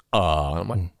she's like, oh. And I'm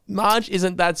like, Marge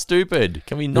isn't that stupid.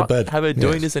 Can we not have her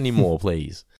doing this anymore,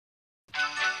 please?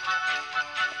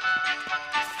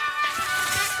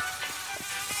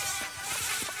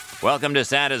 Welcome to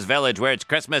Santa's village, where it's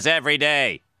Christmas every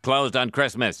day. Closed on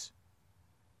Christmas.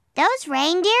 Those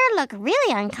reindeer look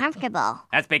really uncomfortable.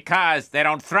 That's because they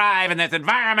don't thrive in this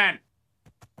environment.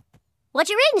 What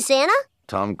you reading, Santa?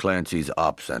 Tom Clancy's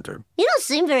Op Center. You don't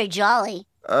seem very jolly.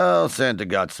 Well, Santa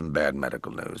got some bad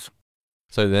medical news.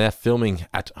 So they're now filming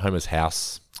at Homer's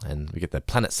house, and we get the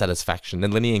Planet Satisfaction. Then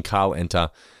Lenny and Carl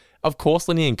enter. Of course,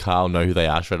 Lenny and Carl know who they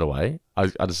are straight away. I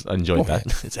just enjoyed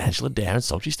that. It's Angela Dare and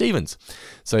Salty Stevens.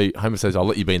 So Homer says, I'll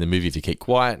let you be in the movie if you keep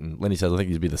quiet. And Lenny says, I think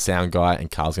you'll be the sound guy.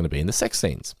 And Carl's going to be in the sex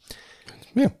scenes.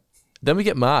 Yeah. Then we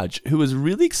get Marge, who was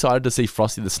really excited to see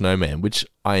Frosty the Snowman, which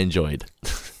I enjoyed.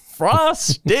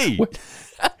 Frosty!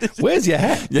 Where's your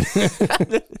hat?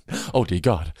 Oh, dear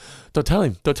God. Don't tell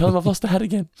him. Don't tell him I've lost the hat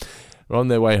again. We're on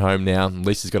their way home now.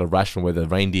 Lisa's got a rash from where the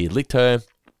reindeer licked her.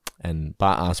 And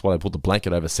Bart asks why they put the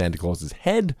blanket over Santa Claus's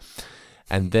head.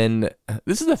 And then,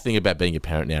 this is the thing about being a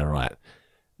parent now, right?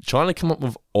 Trying to come up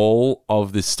with all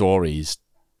of the stories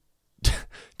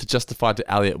to justify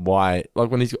to Elliot why, like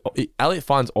when Elliot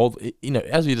finds all,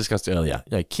 as we discussed earlier,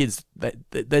 kids,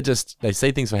 they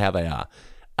see things for how they are.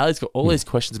 Elliot's got all these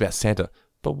questions about Santa,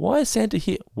 but why is Santa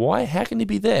here? How can he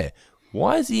be there?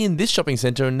 Why is he in this shopping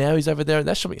center and now he's over there in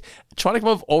that shopping? Trying to come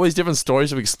up with all these different stories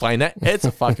to explain that, it's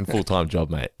a fucking full-time job,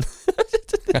 mate.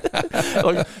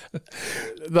 Because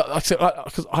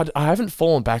I haven't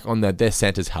fallen back on that they're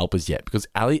Santa's helpers yet, because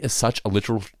Elliot is such a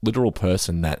literal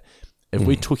person that if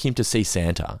we took him to see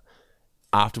Santa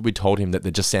after we told him that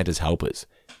they're just Santa's helpers,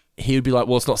 he would be like,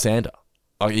 well, it's not Santa.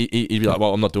 Like, he'd be like,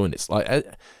 well, I'm not doing this. Like,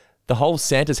 the whole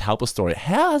Santa's helper story,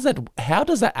 how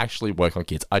does that actually work on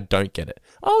kids? I don't get it.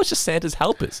 Oh, it's just Santa's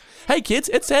helpers. Hey, kids,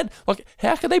 it's Santa. Like,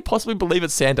 how can they possibly believe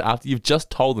it's Santa after you've just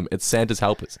told them it's Santa's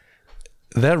helpers?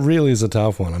 That really is a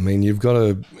tough one. I mean, you've got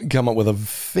to come up with a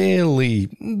fairly,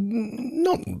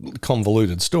 not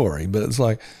convoluted story, but it's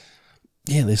like,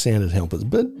 yeah, they're Santa's helpers,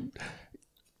 but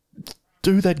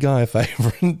do that guy a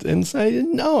favor and say,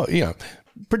 no,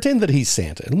 pretend that he's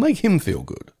Santa. It'll make him feel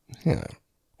good.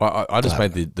 I just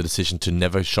made the decision to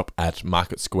never shop at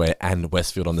Market Square and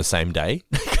Westfield on the same day.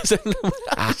 Because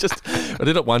I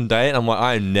did it one day and I'm like,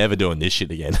 I'm never doing this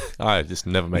shit again. I just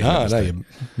never make that mistake. No,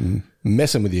 you're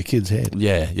messing with your kid's head.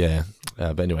 Yeah.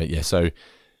 But anyway, yeah, so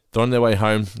they're on their way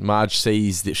home. Marge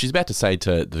sees that she's about to say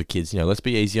to the kids, let's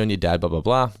be easy on your dad, blah, blah,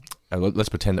 blah. Let's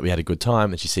pretend that we had a good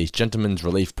time. And she sees Gentleman's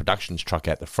Relief Productions truck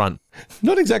out the front.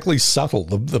 Not exactly subtle,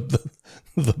 the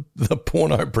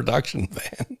porno production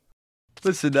van.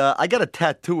 Listen, I got a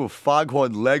tattoo of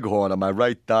Foghorn Leghorn on my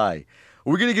right thigh.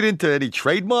 Are we going to get into any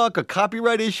trademark or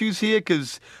copyright issues here?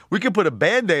 Because we could put a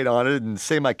Band-Aid on it and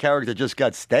say my character just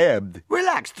got stabbed.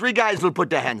 Relax. 3 guys will put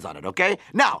their hands on it, okay?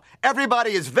 Now,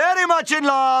 everybody is very much in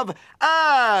love,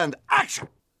 and action!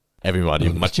 Everybody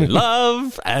much in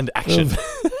love and action.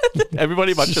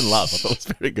 Everybody much in love. I thought it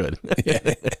was very good.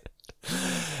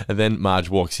 And then Marge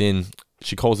walks in.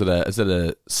 She calls it is it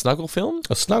a snuggle film?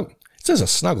 A snuggle. It says a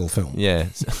snuggle film. Yeah.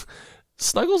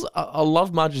 Snuggles, I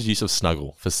love Marge's use of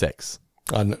snuggle for sex.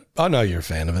 I know you're a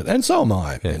fan of it, and so am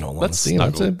I. In all honesty,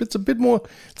 it's a bit more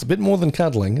than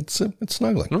cuddling. It's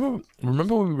snuggling.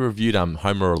 Remember when we reviewed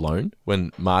Homer Alone,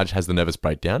 when Marge has the nervous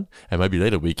breakdown, and maybe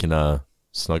later we can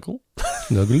snuggle.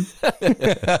 Snuggle.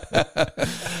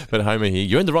 But Homer here,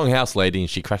 you're in the wrong house, lady, and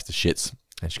she cracks the shits.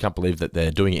 And she can't believe that they're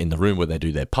doing it in the room where they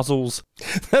do their puzzles.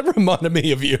 That reminded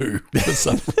me of you for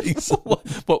some reason.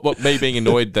 What, me being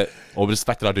annoyed that, or just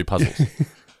the fact that I do puzzles?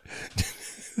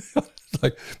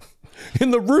 Like,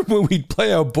 in the room where we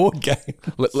play our board game.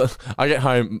 I get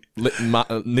home,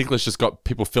 Nicholas just got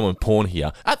people filming porn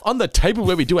here. On the table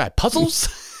where we do our puzzles?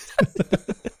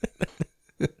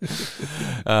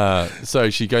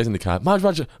 So she goes in the car. Marge,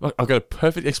 I've got a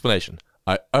perfect explanation.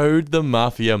 I owed the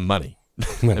mafia money.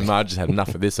 And Marge has had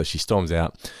enough of this, so she storms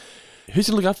out. Who's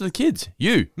going to look after the kids?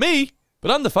 You. Me.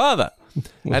 But I'm the father.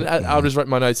 And I'll just write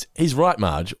my notes. He's right,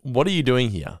 Marge. What are you doing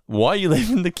here? Why are you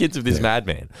leaving the kids with this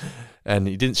madman? And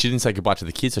she didn't say goodbye to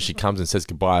the kids, so she comes and says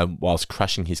goodbye whilst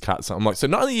crashing his car. So I'm like, so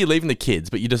not only are you leaving the kids,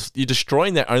 but you're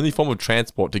destroying their only form of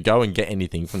transport to go and get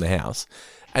anything from the house,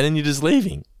 and then you're just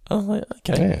leaving. I'm like,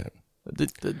 okay.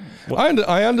 Yeah.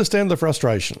 I understand the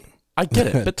frustration. I get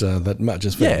it, but that Marge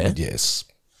is feeling. Yes,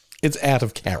 it's out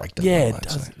of character. Yeah, it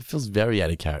does. It feels very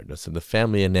out of character. So the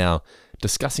family are now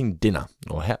discussing dinner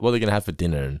or what they're going to have for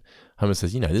dinner, and Homer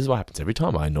says, this is what happens every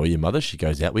time I annoy your mother. She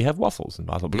goes out, we have waffles. And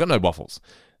Bart's like, we got no waffles.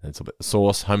 And it's a bit of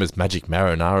sauce, Homer's magic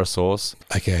marinara sauce.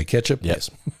 Okay, ketchup,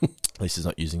 yes. At least she's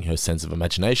not using her sense of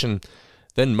imagination.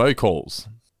 Then Mo calls.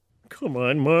 Come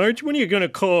on, Marge, when are you going to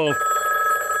call?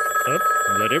 Up,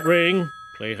 let it ring.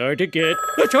 Play hard to get.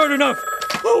 That's hard enough.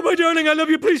 Oh, my darling, I love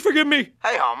you. Please forgive me.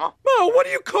 Hey, Homer. Mo, what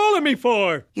are you calling me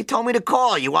for? You told me to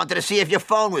call. You wanted to see if your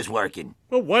phone was working.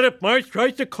 Well, what if Marge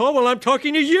tries to call while I'm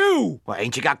talking to you? Well,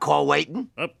 ain't you got call waiting?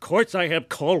 Of course I have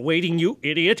call waiting, you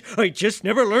idiot. I just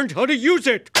never learned how to use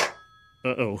it.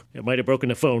 Uh-oh, it might have broken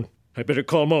the phone. I better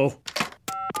call Mo.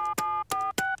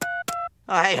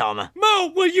 Oh, hey, Homer.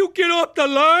 Mo, will you get off the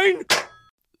line?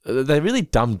 They really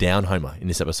dumbed down Homer in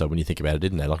this episode when you think about it,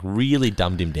 didn't they? Like, really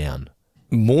dumbed him down.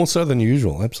 More so than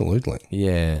usual, absolutely.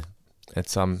 Yeah.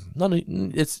 It's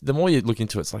it's the more you look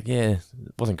into it, it's like, yeah,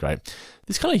 it wasn't great.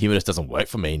 This kind of humor just doesn't work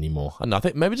for me anymore. I don't know, I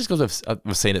think maybe just because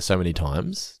I've seen it so many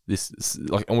times, this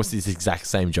like almost this exact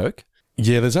same joke.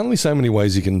 Yeah, there's only so many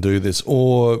ways you can do this,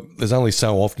 or there's only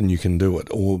so often you can do it,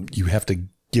 or you have to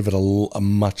give it a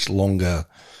much longer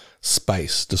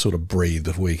space to sort of breathe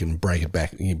before you can bring it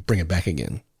back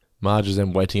again. Marge is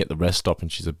then waiting at the rest stop,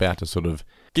 and she's about to sort of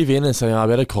give in and say, I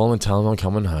better call and tell him I'm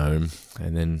coming home.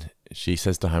 And then she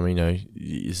says to Homer,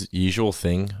 usual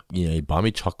thing, you buy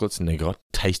me chocolates and they got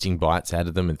tasting bites out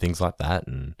of them and things like that.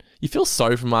 And you feel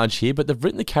sorry for Marge here, but they've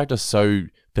written the character so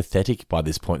pathetic by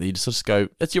this point that you just go,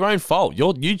 it's your own fault.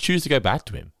 You choose to go back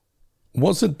to him.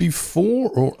 Was it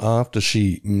before or after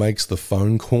she makes the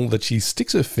phone call that she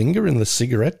sticks her finger in the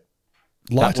cigarette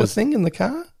lighter thing in the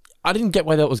car? I didn't get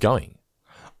where that was going.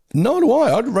 Nor do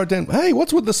I. I wrote down, hey,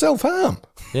 what's with the self-harm?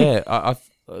 Yeah, I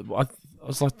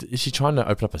was like, is she trying to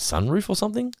open up a sunroof or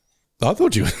something? I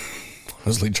thought you were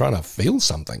honestly trying to feel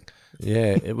something.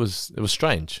 Yeah, it was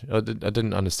strange. I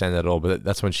didn't understand that at all, but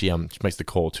that's when she makes the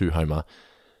call to Homer.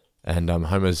 And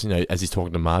Homer's, as he's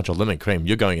talking to Marge, or lemon cream,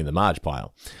 you're going in the Marge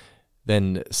pile.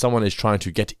 Then someone is trying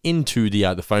to get into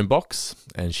the phone box,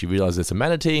 and she realizes it's a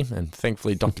manatee, and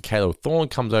thankfully Dr. Caleb Thorne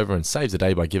comes over and saves the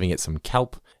day by giving it some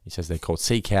kelp. He says they're called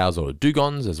sea cows or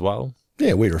dugongs as well.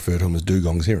 Yeah, we refer to them as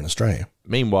dugongs here in Australia.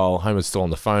 Meanwhile, Homer's still on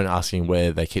the phone asking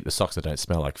where they keep the socks that don't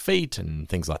smell like feet and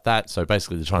things like that. So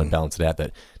basically they're trying to balance it out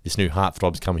that this new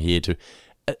heartthrob's come here to...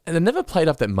 And they never played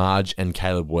up that Marge and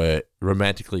Caleb were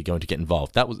romantically going to get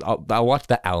involved. I liked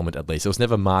that element at least. It was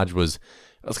never Marge was...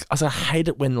 I hate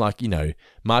it when, Marge and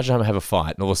Homer have a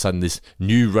fight, and all of a sudden this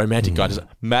new romantic guy just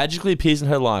magically appears in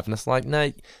her life. And it's like,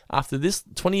 no, after this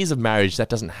 20 years of marriage, that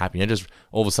doesn't happen. You just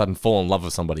all of a sudden fall in love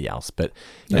with somebody else. But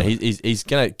he's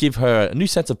going to give her a new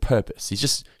sense of purpose. He's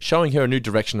just showing her a new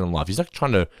direction in life. He's not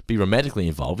trying to be romantically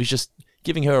involved. He's just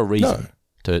giving her a reason.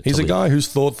 He's a guy who's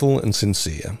thoughtful and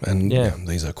sincere. And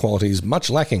these are qualities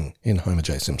much lacking in Homer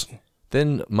J. Simpson.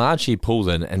 Then Marge pulls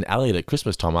in and Elliot at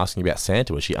Christmas time asking about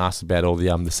Santa, where she asks about all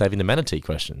the saving the manatee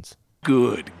questions.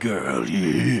 Good girl,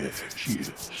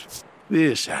 yes.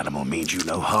 This animal means you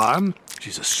no harm.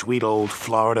 She's a sweet old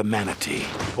Florida manatee,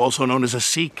 also known as a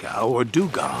sea cow or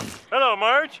dugong. Hello,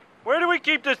 Marge. Where do we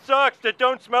keep the socks that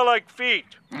don't smell like feet?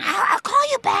 I'll call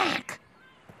you back.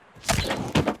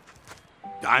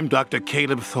 I'm Dr.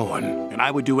 Caleb Thorne, and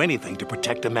I would do anything to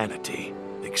protect a manatee.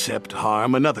 Except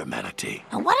harm another manatee.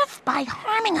 And what if by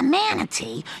harming a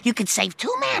manatee, you could save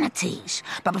 2 manatees?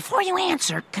 But before you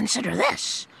answer, consider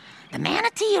this. The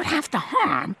manatee you'd have to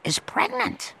harm is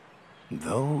pregnant.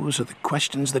 Those are the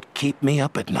questions that keep me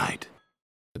up at night.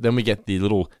 Then we get the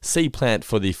little sea plant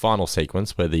for the final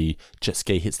sequence where the jet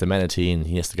ski hits the manatee and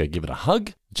he has to go give it a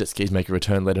hug. Jet skis make a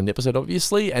return later in the episode,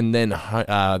 obviously, and then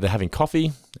they're having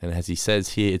coffee. And as he says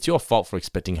here, it's your fault for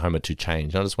expecting Homer to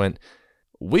change. And I just went...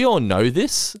 We all know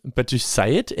this, but to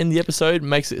say it in the episode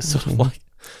makes it sort of like,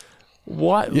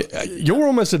 what? Yeah, you're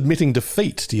almost admitting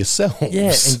defeat to yourselves.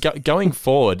 Yeah, and going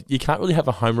forward, you can't really have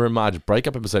a Homer and Marge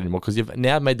breakup episode anymore because you've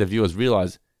now made the viewers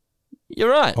realise,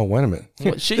 you're right. Oh, wait a minute.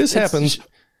 This happens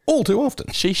all too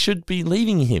often. She should be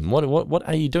leaving him. What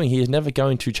are you doing? He is never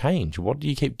going to change. What do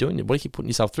you keep doing? What do you keep putting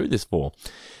yourself through this for?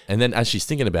 And then as she's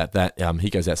thinking about that, he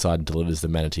goes outside and delivers the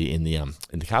manatee in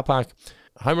the car park.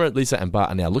 Homer, Lisa, and Bart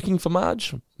are now looking for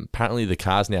Marge. Apparently the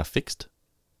car's now fixed.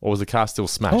 Or was the car still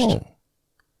smashed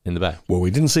in the back? Well,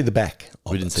 we didn't see the back.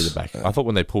 We didn't see the back. I thought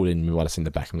when they pulled in, we might have seen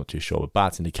the back. I'm not too sure. But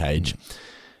Bart's in the cage.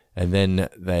 And then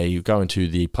they go into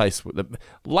the place that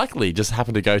luckily just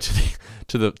happened to go to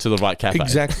the right cafe.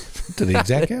 To the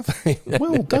exact cafe.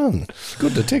 Well done.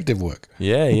 Good detective work.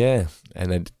 Yeah.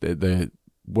 And then the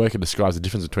worker describes the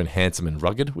difference between handsome and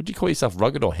rugged. Would you call yourself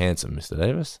rugged or handsome, Mr.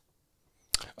 Davis?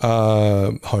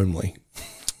 Homely.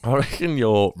 I reckon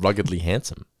you're ruggedly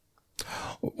handsome.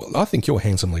 Well, I think you're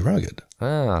handsomely rugged.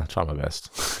 Try my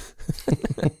best.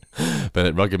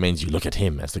 But rugged means you look at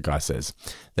him, as the guy says.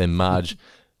 Then Marge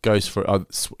goes for a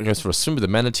swim with the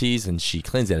manatees, and she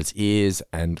cleans out its ears,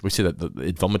 and we see that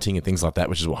it vomiting and things like that,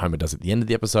 which is what Homer does at the end of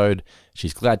the episode.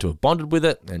 She's glad to have bonded with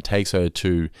it and takes her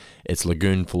to its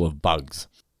lagoon full of bugs.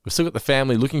 We've still got the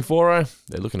family looking for her.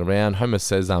 They're looking around. Homer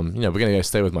says, we're going to go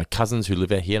stay with my cousins who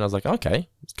live out here. And I was like, okay,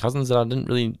 cousins that I didn't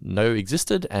really know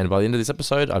existed. And by the end of this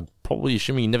episode, I'm probably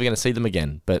assuming you're never going to see them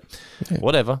again. But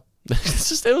whatever.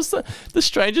 It was the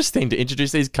strangest thing to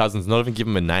introduce these cousins, not even give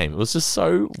them a name. It was just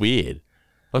so weird.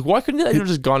 Like, why couldn't they have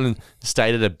just gone and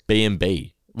stayed at a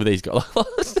B&B with these guys?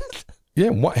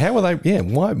 Yeah, how are they? Yeah,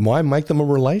 why make them a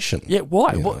relation? Yeah,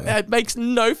 why? It makes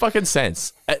no fucking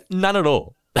sense. None at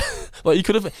all. Like you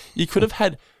could have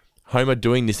had Homer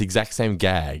doing this exact same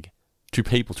gag to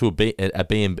people to a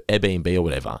Airbnb or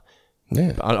whatever.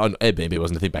 Yeah, Airbnb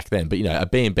wasn't a thing back then, but a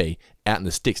B&B out in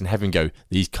the sticks and have him go,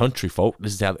 "These country folk."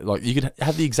 This is how you could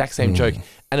have the exact same joke,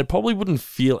 and it probably wouldn't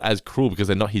feel as cruel because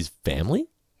they're not his family.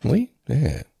 Really?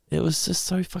 Yeah, it was just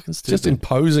so fucking stupid. Just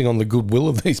imposing on the goodwill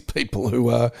of these people who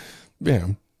are,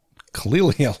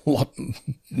 clearly a lot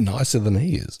nicer than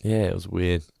he is. Yeah, it was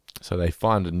weird. So they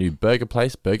find a new burger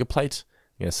plate. I'm going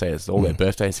to say it's all their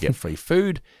birthdays to get free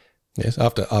food. Yes,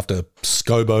 after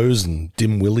Scobos and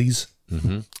Dim Willies.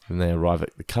 Mm-hmm. And they arrive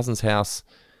at the cousin's house.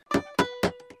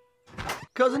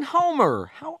 Cousin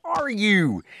Homer, how are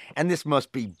you? And this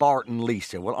must be Bart and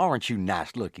Lisa. Well, aren't you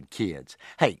nice-looking kids?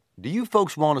 Hey, do you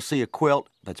folks want to see a quilt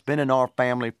that's been in our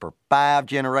family for 5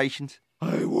 generations?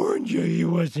 I warned you he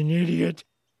was an idiot.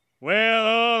 Well,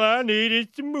 all I need is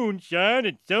some moonshine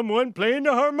and someone playing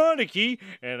the harmonica,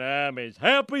 and I'm as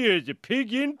happy as a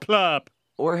pig in plop.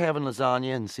 Or having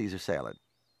lasagna and Caesar salad.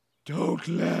 Don't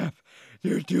laugh.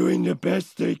 They're doing the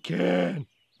best they can.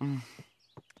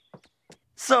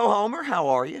 So, Homer, how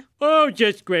are you? Oh,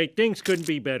 just great. Things couldn't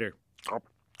be better.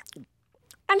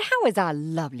 And how is our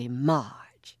lovely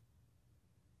Marge?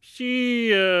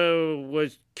 She,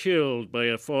 was killed by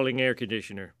a falling air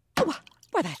conditioner.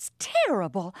 Well, that's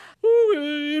terrible. Oh,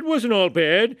 it wasn't all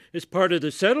bad. As part of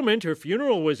the settlement, her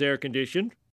funeral was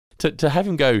air-conditioned. To have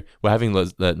him go, we're having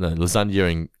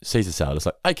lasagna and Caesar salad, it's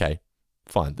like, okay,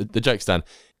 fine, the joke's done.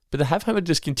 But to have Homer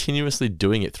just continuously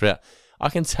doing it throughout, I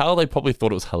can tell they probably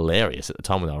thought it was hilarious at the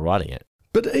time when they were writing it.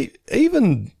 But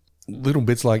even little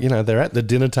bits like, they're at the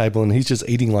dinner table and he's just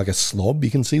eating like a slob. You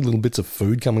can see little bits of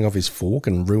food coming off his fork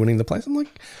and ruining the place. I'm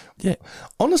like, yeah,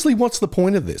 honestly, what's the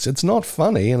point of this? It's not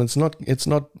funny and it's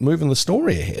not moving the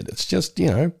story ahead. It's just,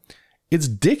 it's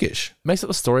dickish. Makes up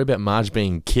the story about Marge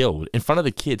being killed in front of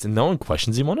the kids and no one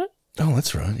questions him on it. Oh,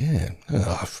 that's right, yeah.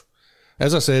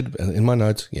 As I said in my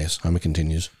notes, yes, Homer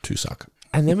continues to suck.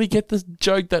 And then we get this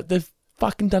joke that they've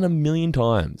fucking done 1 million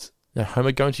times.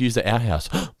 Homer going to use the outhouse.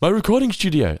 My recording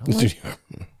studio. This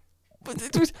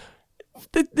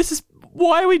is...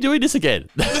 Why are we doing this again?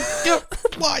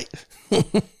 Why?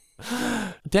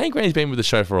 Dan Green's been with the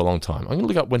show for a long time. I'm going to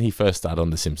look up when he first started on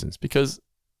The Simpsons because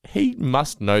he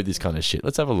must know this kind of shit.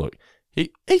 Let's have a look.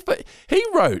 He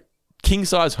wrote King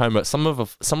Size Homer. Some are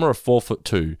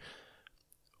 4'2".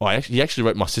 Oh, he actually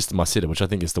wrote My Sister, My Sitter, which I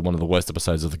think is one of the worst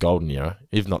episodes of the Golden Era,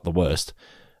 if not the worst.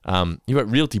 He wrote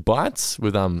Realty Bites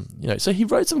with so he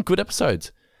wrote some good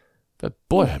episodes. But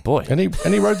boy, oh boy, and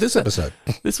he wrote this episode.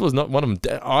 This was not one of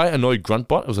them. I Annoyed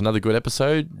Gruntbot. It was another good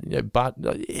episode. But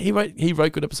he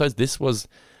wrote good episodes. This was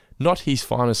not his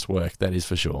finest work, that is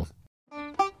for sure.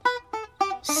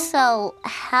 So,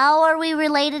 how are we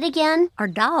related again? Our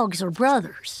dogs are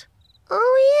brothers.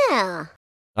 Oh, yeah.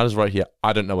 I just wrote here,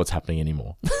 I don't know what's happening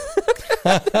anymore.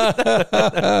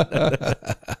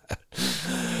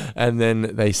 And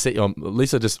then they see,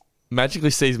 Lisa just magically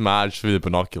sees Marge through the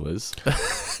binoculars.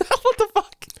 What the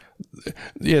fuck?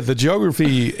 Yeah, the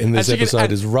geography in this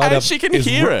episode is right up. She can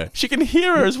hear her. She can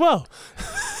hear her as well.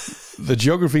 The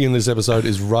geography in this episode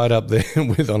is right up there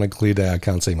with On a Clear Day I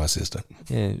Can't See My Sister.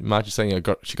 Yeah, Marge is saying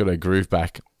she got her groove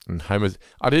back. And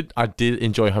I did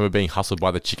enjoy Homer being hustled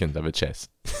by the chickens over chess.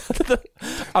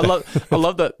 I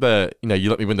love that you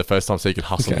let me win the first time so you could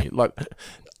hustle me. Like,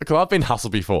 because I've been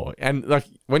hustled before, and like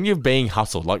when you're being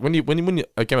hustled, like when you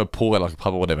a game of pool at like a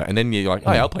pub or whatever, and then you're like,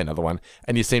 oh yeah, I'll play another one,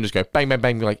 and you see him just go bang bang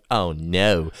bang, you're like, oh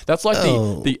no, that's like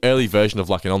the early version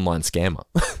of like an online scammer.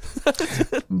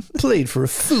 Played for a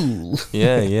fool.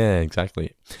 Yeah,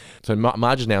 exactly. So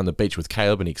Marge is now on the beach with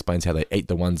Caleb, and he explains how they eat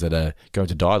the ones that are going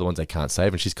to die, the ones they can't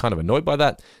save, and she's kind of annoyed by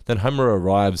that. Then Homer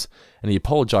arrives, and he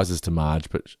apologizes to Marge,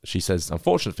 but she says,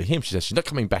 unfortunate for him, she says she's not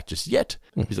coming back just yet.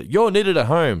 He's like, you're needed at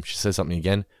home. She says something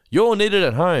again. You're needed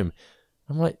at home.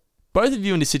 I'm like, both of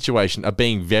you in this situation are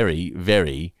being very,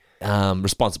 very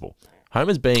responsible.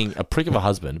 Homer's being a prick of a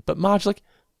husband, but Marge,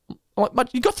 Marge,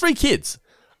 you got 3 kids.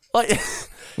 Like,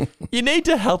 you need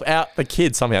to help out the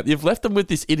kids somehow. You've left them with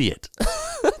this idiot.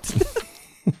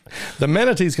 The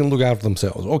manatees can look after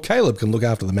themselves, or Caleb can look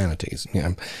after the manatees.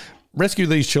 Rescue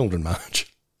these children,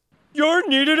 Marge. You're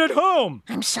needed at home.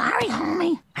 I'm sorry,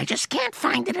 homie. I just can't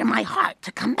find it in my heart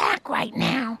to come back right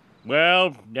now.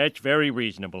 Well, that's very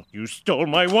reasonable. You stole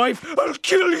my wife. I'll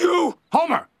kill you.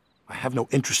 Homer! I have no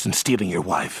interest in stealing your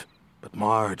wife. But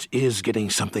Marge is getting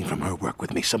something from her work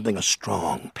with me, something a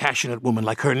strong, passionate woman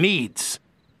like her needs.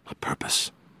 A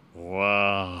purpose.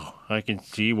 Wow, I can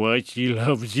see why she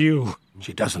loves you.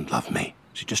 She doesn't love me.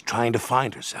 She's just trying to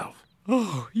find herself.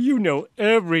 Oh, you know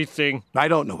everything. I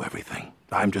don't know everything.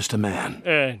 I'm just a man.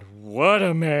 And what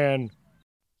a man.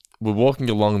 We're walking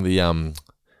along the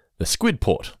squid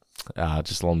port,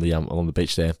 just along the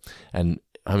beach there, and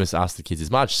Homer asks the kids,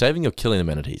 is Marge saving or killing the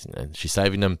manatees? And she's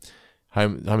saving them.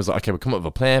 Homer's like, okay, we'll come up with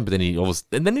a plan, but then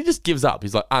he just gives up.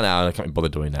 He's like, oh no, I can't be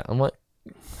bothered doing that. I'm like,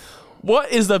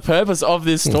 what is the purpose of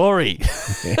this story?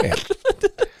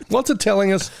 What's it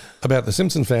telling us about the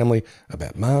Simpson family,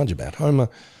 about Marge, about Homer?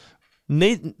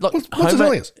 What's it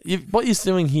telling us? What you're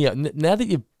doing here, now that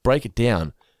you break it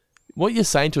down, what you're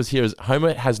saying to us here is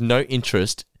Homer has no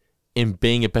interest in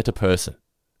being a better person.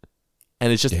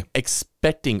 And it's just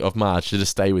expecting of Marge to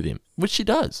just stay with him, which she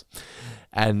does.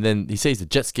 And then he sees the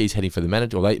jet skis heading for the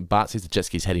manatee, or Bart sees the jet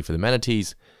skis heading for the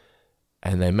manatees,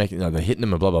 and they're hitting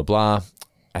them and blah, blah, blah.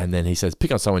 And then he says,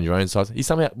 pick on someone your own size. He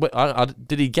somehow,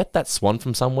 did he get that swan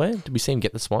from somewhere? Did we see him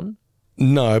get the swan?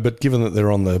 No, but given that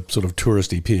they're on the sort of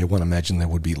touristy pier, one imagine there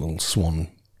would be little swan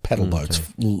paddle boats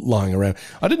lying around.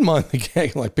 I didn't mind the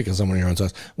gag, like pick on someone your own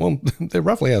size. Well, they're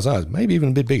roughly our size, maybe even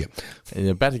a bit bigger. And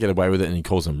they're about to get away with it, and he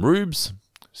calls them rubes.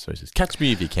 So he says, catch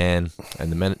me if you can.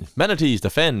 And the manatees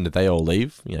defend. They all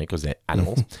leave, because they're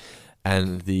animals.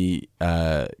 And the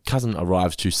cousin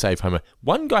arrives to save Homer.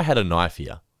 One guy had a knife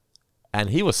here, and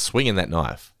he was swinging that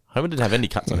knife. Homer didn't have any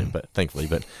cuts on him, but thankfully.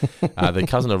 But the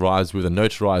cousin arrives with a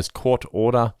notarized court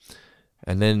order.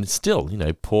 And then still,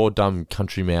 poor dumb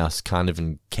country mouse can't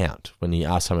even count when he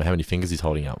asks Homer how many fingers he's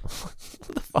holding up. What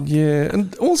the fuck? Yeah,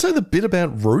 and also the bit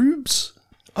about rubes.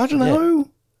 I don't know.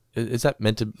 Is that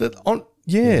meant to...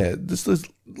 this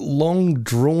long,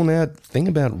 drawn-out thing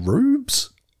about rubes.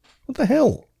 What the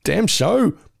hell? Damn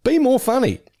show. Be more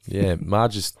funny. Yeah,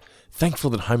 Marge is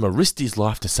thankful that Homer risked his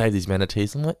life to save these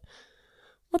manatees. I'm like,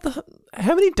 what the...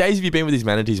 How many days have you been with these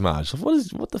manatees, Marge?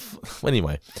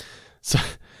 Anyway, so...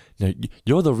 No,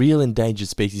 you're the real endangered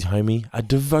species, homie. A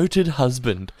devoted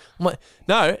husband. I'm like,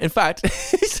 no, in fact,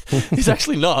 he's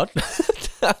actually not.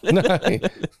 No,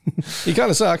 he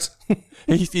kind of sucks.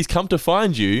 He's come to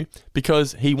find you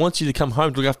because he wants you to come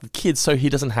home to look after the kids so he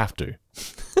doesn't have to.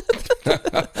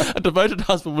 A devoted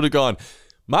husband would have gone,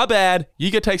 my bad,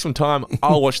 you go take some time,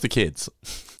 I'll watch the kids.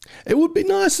 It would be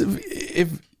nice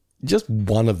if just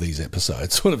one of these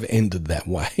episodes sort of ended that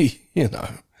way,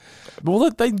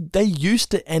 Well, they used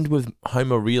to end with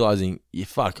Homer realizing,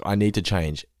 I need to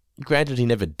change. Granted, he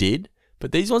never did,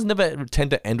 but these ones never tend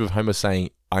to end with Homer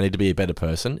saying, I need to be a better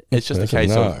person. It's just a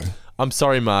case of, I'm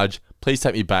sorry, Marge, please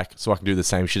take me back so I can do the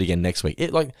same shit again next week.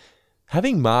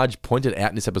 Having Marge pointed out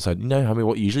in this episode, Homer,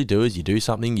 what you usually do is you do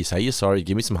something, you say you're sorry, you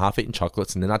give me some half-eaten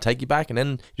chocolates, and then I take you back, and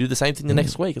then you do the same thing the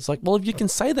next week. It's like, well, if you can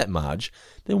say that, Marge,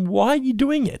 then why are you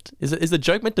doing it? Is the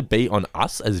joke meant to be on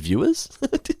us as viewers?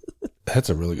 That's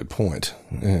a really good point.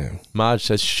 Yeah. Marge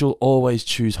says she'll always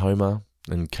choose Homer,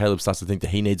 and Caleb starts to think that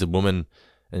he needs a woman,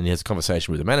 and he has a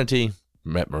conversation with the manatee,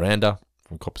 Miranda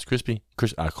from Corpus Christi.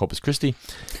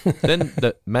 Then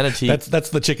the manatee. That's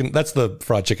the chicken. That's the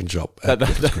fried chicken shop.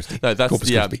 Corpus Christi. No, that's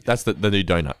that's the new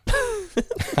donut.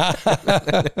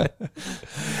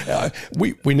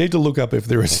 We need to look up if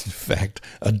there is in fact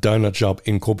a donut shop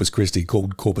in Corpus Christi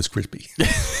called Corpus Crispy.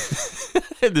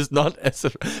 There's not as a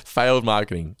failed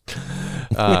marketing.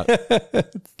 What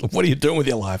are you doing with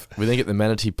your life? We then get the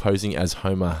manatee posing as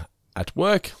Homer at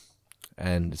work,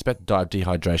 and it's about to die of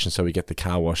dehydration, so we get the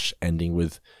car wash ending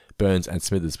with Burns and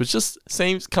Smithers, which just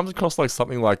comes across like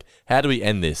something like, how do we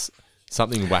end this?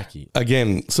 Something wacky.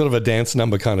 Again, sort of a dance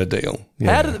number kind of deal.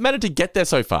 Yeah. How did it matter to get there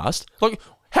so fast? Like,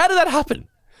 how did that happen?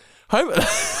 Homer...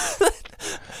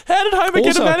 How did Homer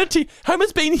get a manatee?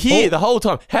 Homer's been here the whole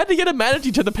time. How did he get a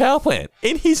manatee to the power plant?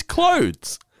 In his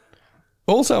clothes.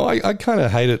 Also, I kind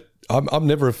of hate it. I'm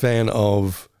never a fan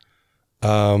of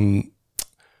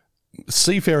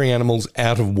seafaring animals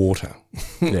out of water.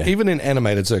 Yeah. Even in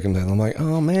animated circumstances, I'm like,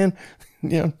 oh man,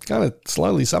 kind of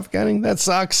slowly suffocating. That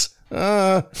sucks.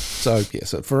 So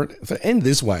for end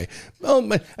this way,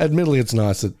 admittedly, it's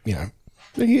nice that,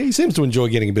 he seems to enjoy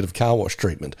getting a bit of car wash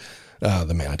treatment,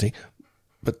 the manatee.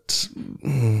 But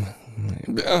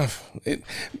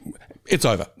it's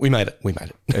over. We made it.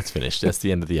 It's finished. That's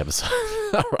the end of the episode.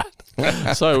 All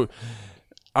right. So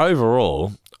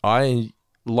overall, I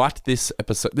liked this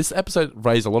episode. This episode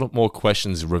raised a lot more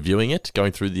questions reviewing it,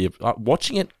 going through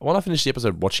watching it. When I finished the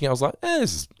episode, watching it, I was like,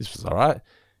 this was all right.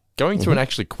 Going through and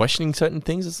actually questioning certain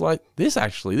things, it's like, this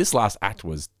last act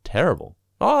was terrible.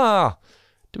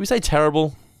 Did we say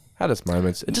terrible? Had its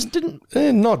moments. It just didn't...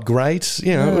 not great.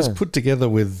 It was put together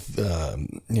with,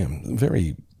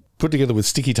 very put together with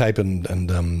sticky tape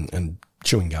and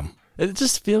chewing gum. It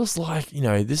just feels like,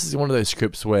 this is one of those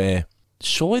scripts where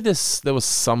surely there was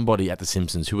somebody at The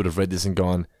Simpsons who would have read this and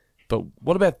gone, but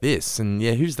what about this? And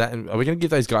who's that? And are we going to give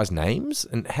those guys names?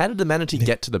 And how did the manatee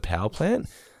get to the power plant?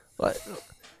 Like,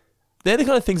 they're the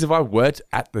kind of things, if I worked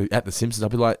at the Simpsons,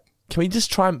 I'd be like, can we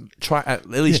just try at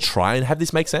least try and have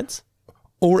this make sense?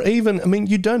 Or even,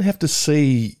 you don't have to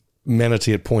see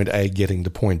manatee at point A getting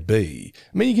to point B.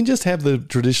 You can just have the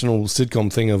traditional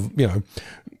sitcom thing of,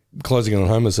 closing on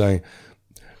Homer saying,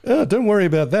 oh, don't worry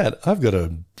about that. I've got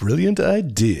a brilliant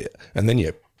idea. And then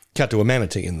you cut to a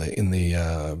manatee in the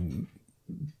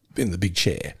big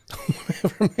chair.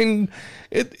 You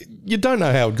don't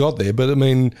know how it got there, but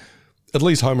at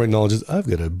least Homer acknowledges, I've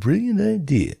got a brilliant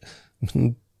idea.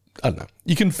 I don't know.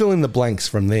 You can fill in the blanks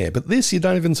from there, but this, you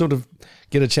don't even sort of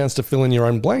get a chance to fill in your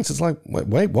own blanks. It's like,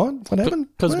 wait, what? What happened?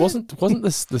 Because wasn't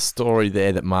this the story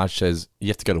there that Marge says you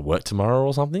have to go to work tomorrow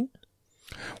or something?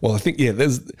 Well, I think,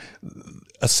 there's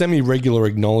a semi-regular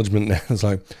acknowledgement now. It's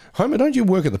like, Homer, don't you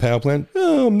work at the power plant?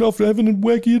 Oh, I'm off having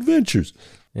wacky adventures.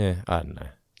 Yeah, I don't know.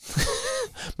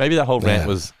 Maybe that whole rant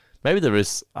was, maybe there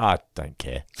is, I don't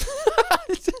care.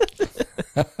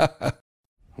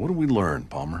 What did we learn,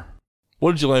 Palmer?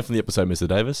 What did you learn from the episode, Mr.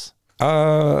 Davis?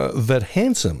 That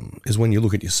handsome is when you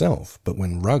look at yourself, but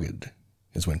when rugged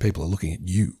is when people are looking at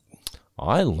you.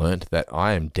 I learned that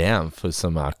I am down for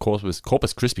some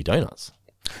Corpus Crispy donuts.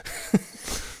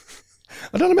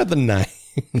 I don't know about the name.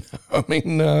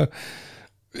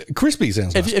 Crispy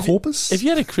sounds nice. Corpus? If you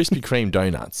had a Krispy Kreme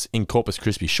donuts in Corpus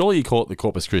Crispy, surely you call it the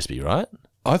Corpus Crispy, right?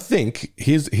 I think,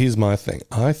 here's my thing.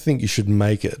 I think you should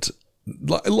make it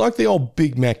like the old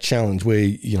Big Mac challenge where,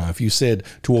 if you said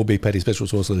to all beef patty, special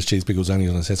sauce, lettuce, cheese, pickles, only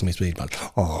on a sesame seed bun.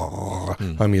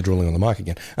 Home, you're drooling on the mic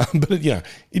again. But,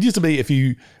 it used to be if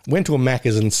you went to a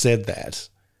Macca's and said that,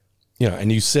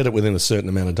 and you said it within a certain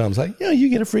amount of time, it's like, you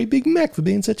get a free Big Mac for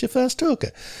being such a fast talker.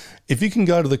 If you can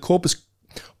go to the Corpus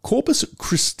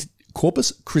Christi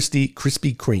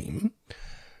Krispy Kreme,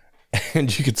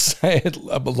 and you could say it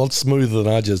a lot smoother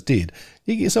than I just did,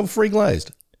 you get yourself free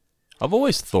glazed. I've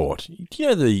always thought,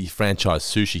 the franchise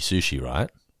Sushi, right?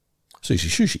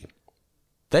 Sushi.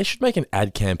 They should make an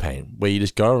ad campaign where you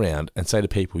just go around and say to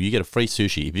people, you get a free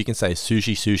sushi if you can say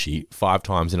sushi 5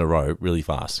 times in a row really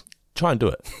fast. Try and do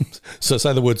it. So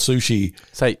say the word sushi.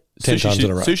 Say 10 times in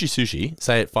a row. Sushi.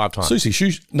 Say it 5 times.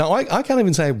 Sushi. No, I can't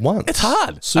even say it once. It's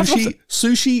hard.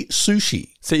 Sushi.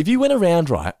 So if you went around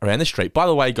the street, by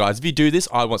the way, guys, if you do this,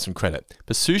 I want some credit.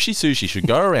 But Sushi should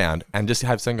go around and just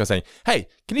have some guy saying, hey,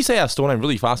 can you say our store name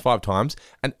really fast 5 times?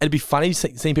 And it'd be funny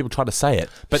seeing people try to say it.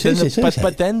 But then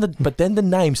the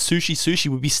name Sushi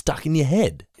would be stuck in your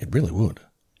head. It really would.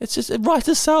 It's just, it writes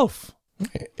itself.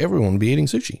 Yeah, everyone would be eating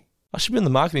sushi. I should be in the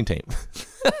marketing team.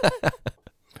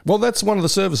 Well, that's one of the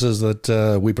services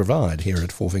that we provide here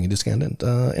at Four Finger Discount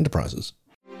Enterprises.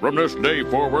 From this day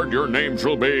forward, your name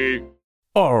shall be...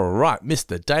 All right,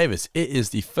 Mr. Davis, it is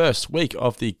the first week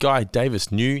of the Guy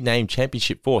Davis New Name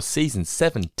Championship for Season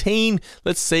 17.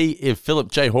 Let's see if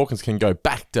Philip J. Hawkins can go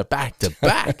back to back to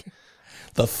back.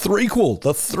 The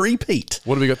three-peat.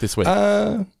 What do we got this week?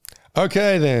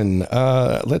 Okay, then.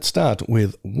 Let's start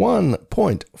with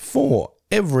 1.4.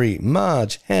 Every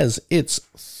Marge has its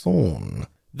thorn.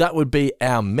 That would be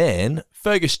our man,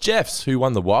 Fergus Jeffs, who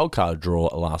won the wildcard draw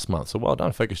last month. So well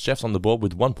done, Fergus Jeffs on the board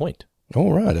with 1 point.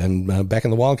 All right, and back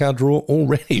in the wildcard draw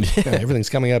already. Everything's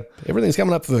coming up. Everything's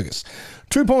coming up, Fergus.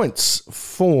 2 points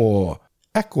for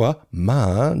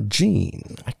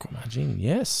Aquamargine. Aquamargine,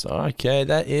 yes. Okay,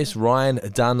 that is Ryan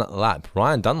Dunlap.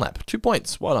 Ryan Dunlap, 2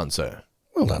 points. Well done, sir.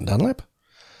 Well done, Dunlap.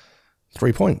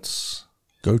 3 points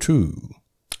go to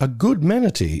a good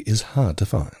manatee is hard to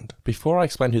find. Before I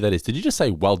explain who that is, did you just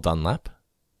say well Dunlap?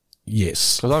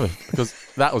 Yes. Because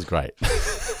that was great.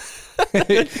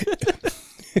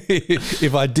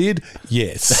 If I did,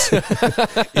 yes.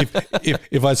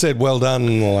 if I said well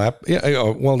done, Dunlap,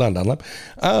 well done, Dunlap,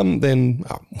 then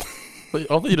I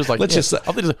thought you just like let's just say, I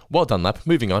thought you just well done, Dunlap.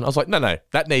 Moving on. I was like, no,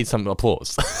 that needs some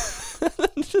applause.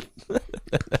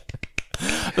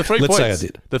 The 3 Let's points. say I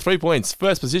did. The 3 points.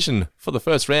 First position for the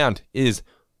first round is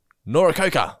Nora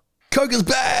Coker. Coker's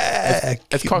back.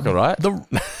 It's Coker, right? No,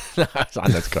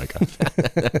 that's Coker.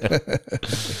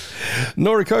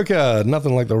 Nora Coker,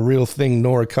 nothing like the real thing,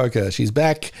 Nora Coker. She's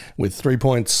back with 3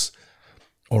 points.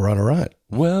 All right.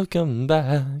 Welcome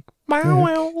back.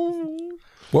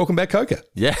 Welcome back, Coker.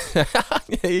 Yeah,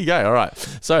 there you go. All right.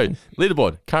 So,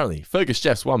 leaderboard currently Fergus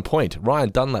Jeffs 1 point, Ryan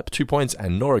Dunlap 2 points,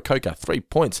 and Nora Coker 3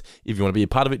 points. If you want to be a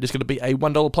part of it, just going to be a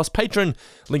 $1 plus patron.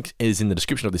 Link is in the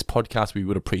description of this podcast. We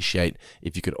would appreciate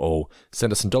if you could all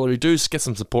send us some dollar dues, get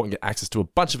some support, and get access to a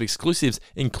bunch of exclusives,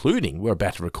 including we're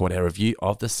about to record our review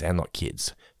of The Sandlot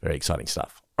Kids. Very exciting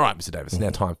stuff. All right, Mr. Davis, now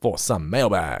time for some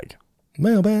mailbag.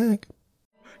 Mailbag.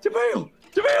 Jamil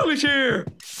is here.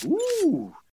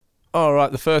 Ooh. All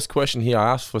right, the first question here,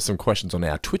 I asked for some questions on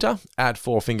our Twitter,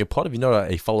 @4fingerpod. If you're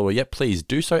not a follower yet, please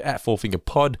do so,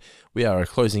 @4fingerpod. We are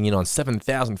closing in on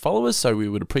 7,000 followers, so we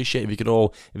would appreciate if you could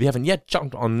all, if you haven't yet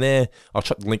jumped on there, I'll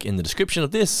chuck the link in the description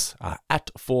of this,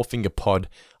 @4fingerpod.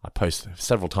 I post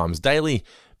several times daily,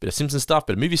 bit of Simpsons stuff,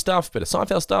 bit of movie stuff, bit of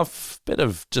Seinfeld stuff, bit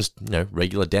of just,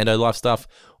 regular Dando life stuff,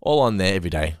 all on there every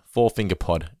day,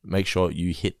 4fingerpod. Make sure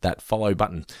you hit that follow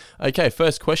button. Okay,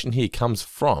 first question here comes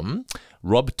from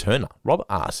Rob Turner. Rob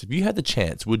asks, if you had the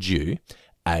chance, would you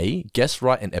A, guest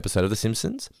write an episode of The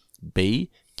Simpsons, B,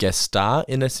 guest star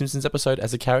in a Simpsons episode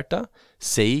as a character,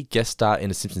 C, guest star in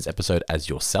a Simpsons episode as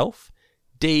yourself,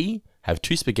 D, have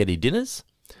 2 spaghetti dinners,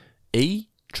 E,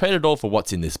 trade it all for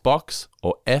what's in this box,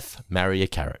 or F, marry a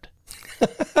carrot?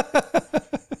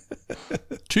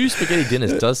 2 spaghetti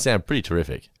dinners does sound pretty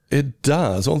terrific. It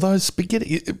does, although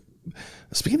spaghetti's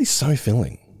so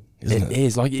filling. Isn't it? It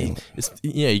is like you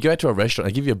go out to a restaurant,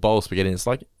 they give you a bowl of spaghetti, and it's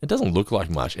like it doesn't look like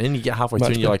much, and then you get halfway through,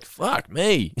 and you're like, "Fuck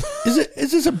me!"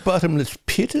 Is this a bottomless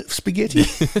pit of spaghetti?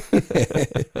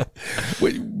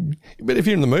 But if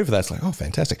you're in the mood for that, it's like, oh,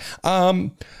 fantastic.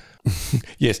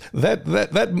 Yes,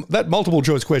 that multiple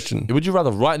choice question. Would you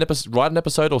rather write an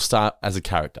episode or start as a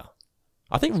character?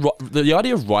 I think the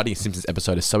idea of writing a Simpsons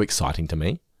episode is so exciting to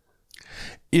me.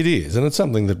 It is, and it's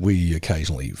something that we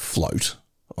occasionally float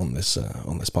on this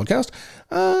podcast.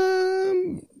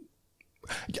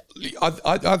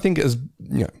 I think as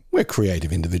we're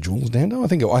creative individuals, Dando. I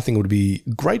think it would be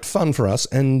great fun for us,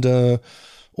 and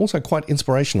also quite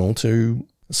inspirational to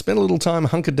spend a little time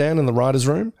hunkered down in the writer's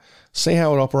room, see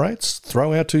how it operates,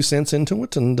 throw our 2 cents into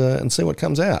it, and see what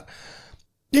comes out.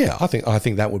 Yeah, I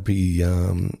think that would be.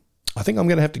 I think I'm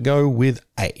going to have to go with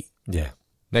A. Yeah.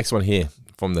 Next one here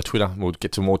from the Twitter. We'll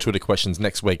get to more Twitter questions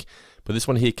next week. But this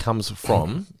one here comes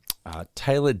from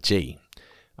Taylor G.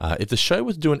 If the show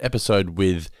was to do an episode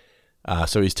with,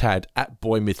 so he's tagged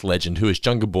 @BoyMythLegend, who is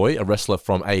Jungle Boy, a wrestler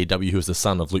from AEW who is the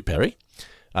son of Luke Perry.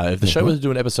 If the show was to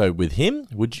do an episode with him,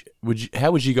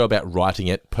 how would you go about writing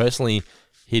it? Personally,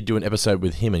 he'd do an episode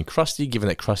with him and Krusty, given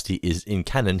that Krusty is in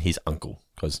canon his uncle,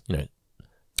 because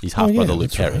he's half brother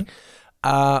Luke Perry.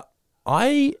 Right.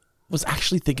 I was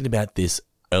actually thinking about this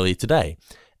earlier today.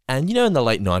 And in the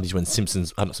late 90s when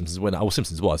Simpsons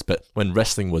was, but when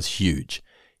wrestling was huge,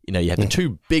 you had the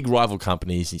 2 big rival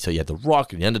companies. So you had The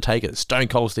Rock and The Undertaker, the Stone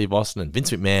Cold Steve Austin and Vince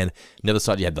McMahon. On the other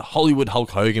side, you had the Hollywood Hulk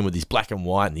Hogan with his black and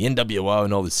white and the NWO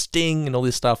and all this Sting and all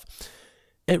this stuff.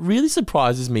 It really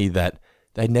surprises me that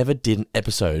they never did an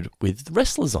episode with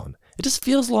wrestlers on. It just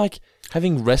feels like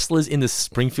having wrestlers in the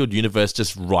Springfield universe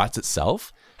just writes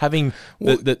itself. Having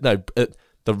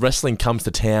the wrestling comes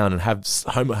to town and have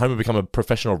Homer become a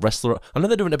professional wrestler. I know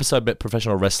they do an episode about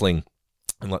professional wrestling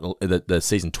in like the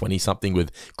season 20 something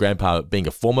with Grandpa being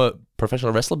a former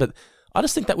professional wrestler, but I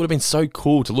just think that would have been so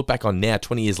cool to look back on now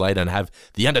 20 years later and have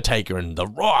The Undertaker and The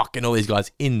Rock and all these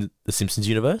guys in the Simpsons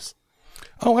universe.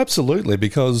 Oh, absolutely,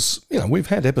 because, we've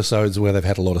had episodes where they've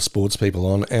had a lot of sports people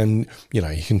on, and, you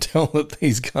can tell that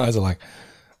these guys are like,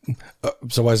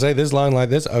 so I say this line like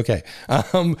this, okay.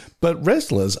 But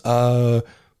wrestlers,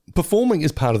 performing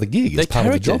is part of the gig, it's part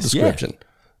of the job description.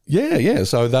 Yeah.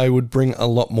 So they would bring a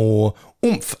lot more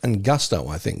oomph and gusto,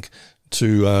 I think,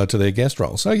 to their guest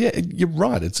role. So yeah, you're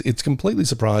right. It's completely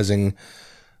surprising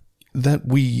that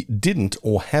we didn't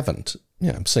or haven't,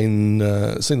 seen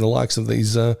the likes of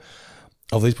these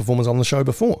performers on the show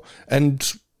before. And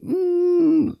I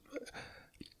don't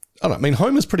know. I mean,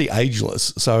 Homer's pretty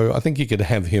ageless, so I think you could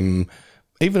have him,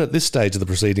 even at this stage of the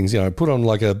proceedings, put on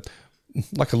like a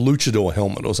luchador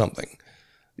helmet or something.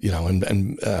 And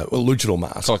a luchador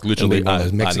mask. It's like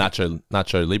luchador,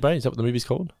 Nacho Libre, is that what the movie's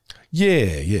called?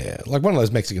 Yeah. Like one of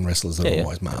those Mexican wrestlers that are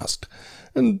always masked.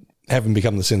 And have him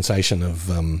become the sensation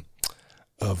of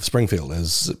Springfield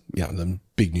as, the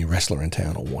big new wrestler in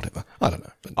town or whatever. I don't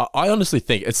know. But I honestly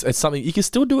think it's something, you can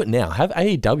still do it now. Have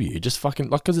AEW just fucking,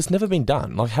 because it's never been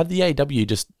done. Have the AEW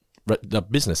just, the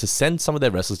business, to send some of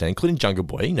their wrestlers down, including Jungle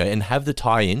Boy, and have the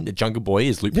tie-in. The Jungle Boy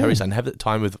is Luke Perry's son, have the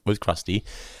tie-in with Krusty.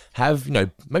 Have,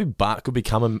 maybe Bart could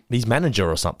become his manager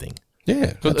or something.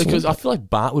 Yeah, because I feel like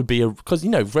Bart would be because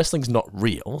wrestling's not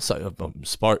real. So I'm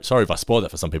sorry if I spoiled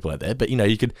that for some people out there, but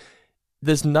you could.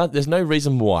 There's no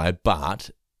reason why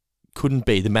Bart couldn't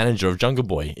be the manager of Jungle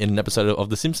Boy in an episode of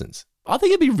The Simpsons. I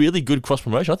think it'd be really good cross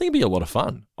promotion. I think it'd be a lot of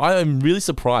fun. I am really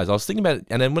surprised. I was thinking about it,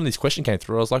 and then when this question came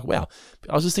through, I was like, wow.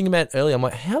 I was just thinking about it earlier. I'm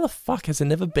like, how the fuck has there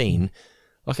never been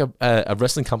like a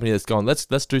wrestling company that's gone, let's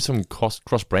do some cross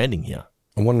branding here?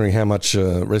 I'm wondering how much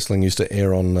wrestling used to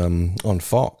air on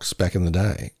Fox back in the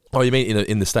day. Oh, you mean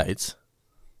in the States?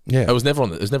 Yeah, it was never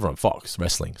on Fox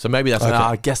wrestling. So maybe that's. Okay.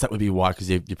 I guess that would be why, because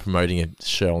you're promoting a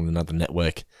show on another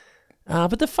network.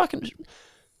 But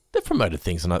they've promoted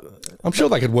things, and I'm sure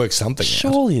they could work something.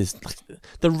 Surely is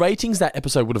the ratings that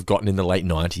episode would have gotten in the late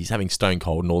 '90s, having Stone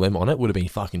Cold and all them on it, would have been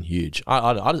fucking huge.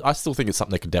 I still think it's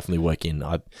something that could definitely work in.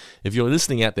 If you're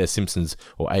listening out there, Simpsons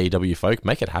or AEW folk,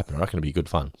 make it happen. I reckon it'd be good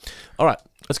fun. All right,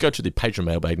 let's go to the Patreon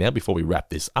mailbag now before we wrap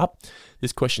this up.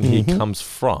 This question here comes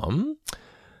from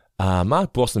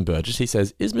Mark Blossom Burgess. He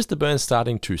says, "Is Mr. Burns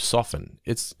starting to soften?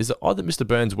 Is it odd that Mr.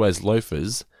 Burns wears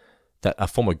loafers that are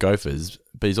former Gophers,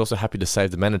 but he's also happy to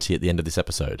save the manatee at the end of this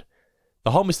episode?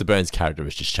 The whole Mr. Burns character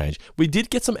has just changed." We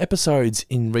did get some episodes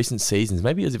in recent seasons,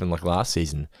 maybe it was even like last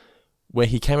season, where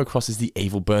he came across as the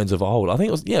evil Burns of old. I think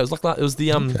it was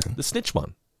the snitch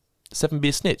one, the 7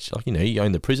 Beer snitch. Like, you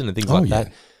own the prison and things like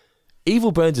that.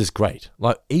 Evil Burns is great.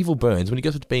 Like, Evil Burns, when he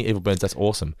goes to being Evil Burns, that's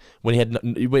awesome. When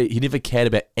he never cared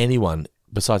about anyone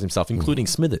besides himself, including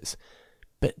Smithers.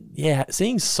 But yeah,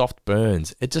 seeing soft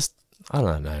Burns, it just, I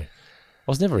don't know.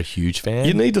 I was never a huge fan.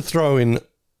 You need to throw in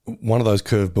one of those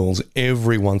curveballs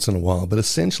every once in a while, but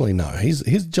essentially, no.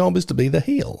 His job is to be the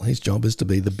heel. His job is to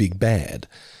be the big bad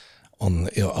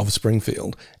of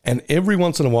Springfield. And every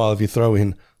once in a while, if you throw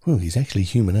in, well, he's actually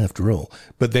human after all,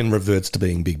 but then reverts to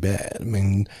being big bad. I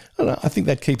mean, I think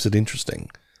that keeps it interesting.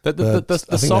 I think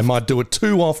they might do it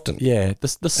too often. Yeah, the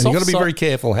soft and you've got to be very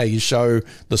careful how you show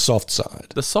the soft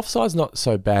side. The soft side's not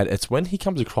so bad. It's when he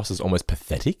comes across as almost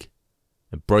pathetic.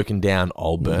 Broken down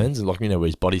old Burns, and where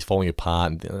his body's falling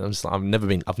apart. And I've never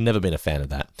been a fan of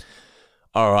that.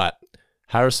 All right,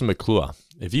 Harrison McClure.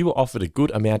 If you were offered a good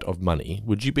amount of money,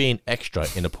 would you be an extra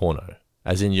in a porno?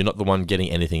 As in, you're not the one getting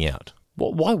anything out.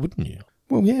 Well, why wouldn't you?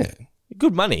 Well, yeah,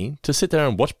 good money to sit there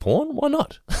and watch porn. Why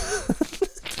not?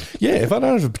 Yeah, if I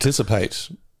don't have to participate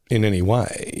in any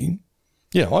way,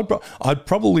 I'd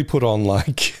probably put on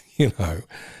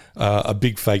a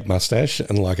big fake mustache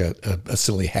and like a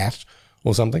silly hat.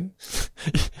 Or something.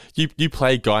 You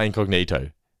play Guy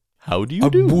Incognito. How do you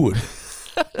do? I would.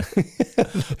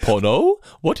 Porno?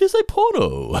 What is a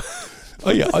porno?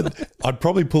 Oh yeah, I'd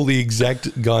probably pull the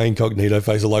exact Guy Incognito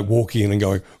face of walking in and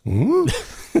going, and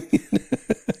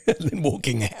then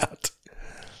walking out.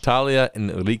 Talia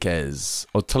Enriquez.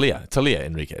 Or Talia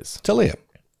Enriquez. Talia.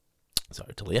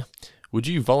 Sorry, Talia. Would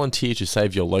you volunteer to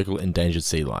save your local endangered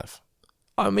sea life?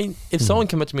 I mean, if someone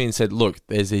came up to me and said, look,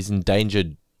 there's these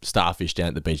endangered starfish down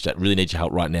at the beach that really need your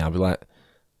help right now, I'd be like,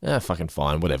 fucking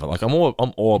fine, whatever. I'm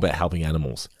all about helping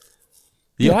animals.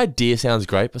 The idea sounds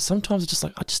great, but sometimes it's just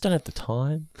I just don't have the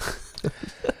time.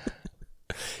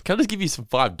 Can I just give you some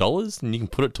 $5 and you can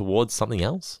put it towards something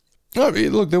else? No,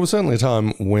 look, there was certainly a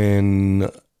time when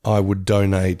I would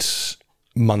donate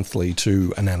monthly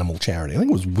to an animal charity. I think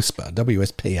it was WSPA,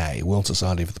 WSPA, World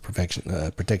Society for the Protection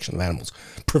of Animals.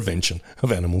 Prevention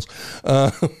of Animals.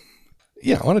 I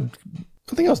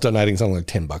think I was donating something like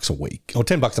 $10 a week or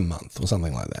 $10 a month or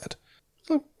something like that.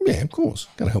 So, yeah, of course.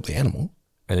 Got to help the animal.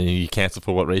 And then you cancel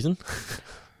for what reason?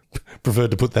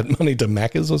 Preferred to put that money to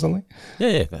Macca's or something?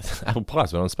 Yeah. Apple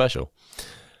Pie's been on special.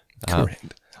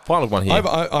 Correct. Final one here.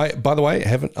 I by the way,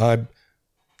 You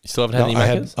still haven't had any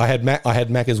Macca's? I had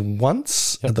Macca's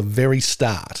once at the very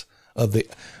start I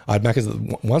had Macca's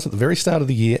once at the very start of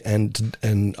the year,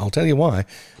 and I'll tell you why.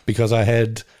 Because I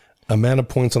had amount of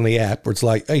points on the app where it's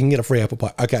like, oh, you can get a free apple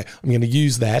pie. Okay, I'm going to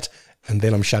use that, and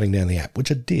then I'm shutting down the app,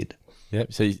 which I did.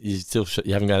 Yep. So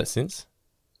you haven't got it since?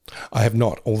 I have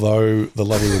not, although the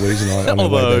lovely Louise and I on our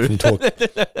way back from talk.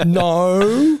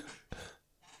 No,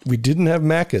 we didn't have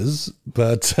Macca's,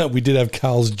 but we did have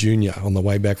Carl's Jr. on the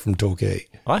way back from Torquay.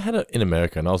 I had it in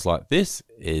America, and I was like, this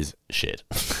is shit.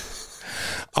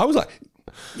 I was like,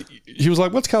 he was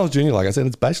like, what's Carl's Jr. like? I said,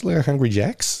 it's basically a Hungry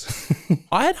Jack's.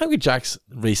 I had Hungry Jack's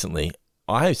recently.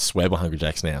 I swear by Hungry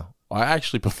Jack's now. I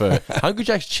actually prefer Hungry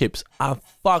Jack's chips are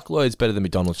fuckloads better than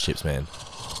McDonald's chips, man.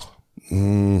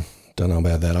 Don't know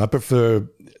about that. I prefer.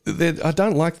 I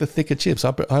don't like the thicker chips.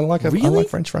 I like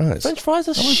French fries. French fries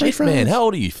are shit, man. How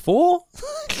old are you? 4?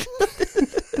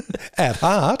 At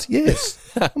heart, yes.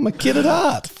 I'm a kid at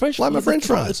heart. Like my French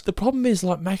fries. The problem is,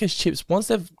 like Macca's chips,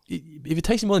 if it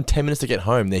takes you more than 10 minutes to get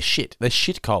home, they're shit. They're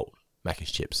shit cold,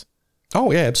 Macca's chips.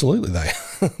 Oh, yeah, absolutely they.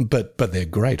 but they're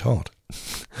great hot.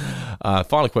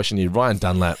 Final question here. Ryan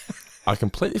Dunlap. I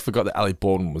completely forgot that Ali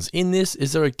Baldwin was in this.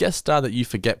 Is there a guest star that you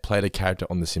forget played a character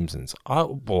on The Simpsons? I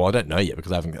don't know yet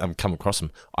because I haven't come across him.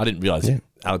 I didn't realise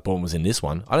Alec Baldwin was in this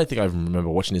one. I don't think I even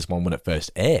remember watching this one when it first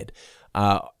aired.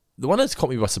 The one that's caught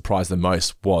me by surprise the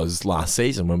most was last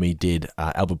season when we did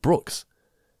Albert Brooks.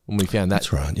 When we found that.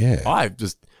 That's right, yeah.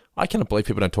 I cannot believe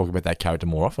people don't talk about that character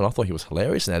more often. I thought he was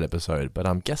hilarious in that episode.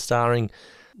 But guest starring...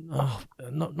 Oh,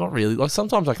 not really. Like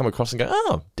sometimes I come across and go,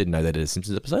 oh, didn't know they did a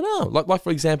Simpsons episode. Oh, like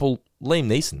for example, Liam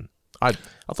Neeson. I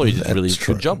thought he did a really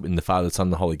good job in The Father, the Son,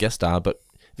 and the Holy guest star. But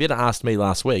if you had asked me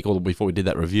last week or before we did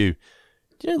that review,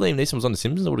 do you know Liam Neeson was on The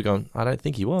Simpsons? I would have gone, I don't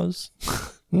think he was.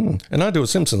 And I do a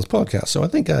Simpsons podcast, so I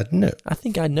think I know. I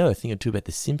think I know a thing or two about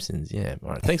The Simpsons. Yeah. All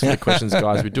right. Thanks for the questions,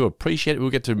 guys. We do appreciate it. We'll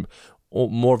get to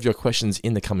more of your questions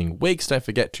in the coming weeks. Don't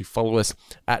forget to follow us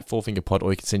at FourFingerPod,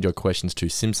 or you can send your questions to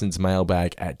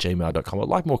simpsonsmailbag@gmail.com. I'd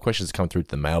like more questions to come through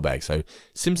to the mailbag, so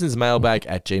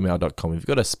simpsonsmailbag@gmail.com. If you've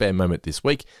got a spare moment this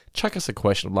week, chuck us a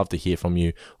question. I'd love to hear from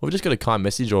you. Or if you've just got a kind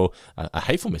message or a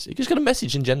hateful message, if you've just got a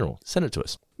message in general, send it to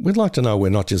us. We'd like to know we're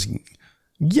not just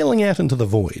yelling out into the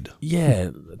void.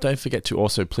 Yeah. Don't forget to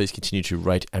also please continue to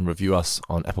rate and review us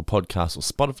on Apple Podcasts or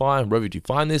Spotify. Wherever you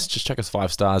find this, just check us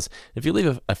 5 stars. If you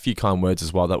leave a few kind words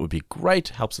as well, that would be great.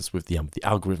 Helps us with the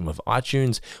algorithm of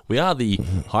iTunes. We are the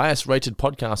highest rated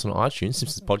podcast on iTunes,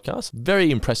 Simpsons Podcast. Very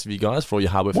impressed with you guys for all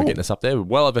your hard work for getting us up there. We're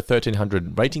well over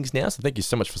 1,300 ratings now, so thank you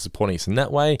so much for supporting us in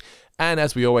that way. And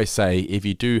as we always say, if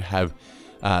you do have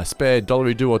a spare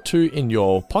 $1 or $2 in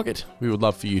your pocket, we would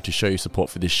love for you to show your support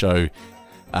for this show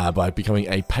by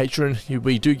becoming a patron.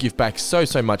 We do give back so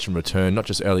much in return, not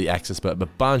just early access, but a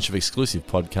bunch of exclusive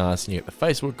podcasts. You get the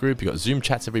Facebook group, you got Zoom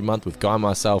chats every month with Guy and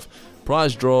myself,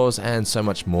 prize draws, and so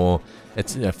much more.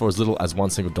 It's for as little as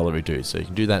 $1 single we do. So you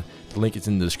can do that. The link is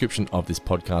in the description of this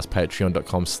podcast,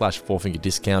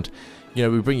 patreon.com/4fingerdiscount.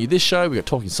 We bring you this show. We got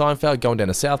Talking Seinfeld, Going Down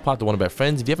to South Park, The One About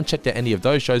Friends. If you haven't checked out any of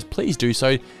those shows, please do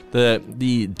so. The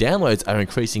downloads are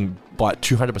increasing by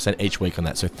 200% each week on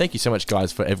that. So thank you so much,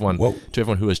 guys, to everyone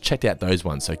who has checked out those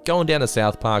ones. So Going Down to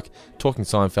South Park, Talking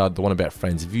Seinfeld, The One About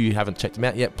Friends. If you haven't checked them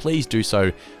out yet, please do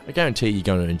so. I guarantee you're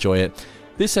going to enjoy it.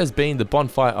 This has been the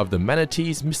Bonfire of the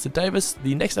Manatees. Mr. Davis,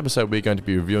 the next episode we're going to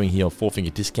be reviewing here on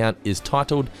 4Finger Discount is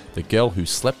titled The Girl Who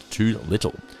Slept Too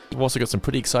Little. We've also got some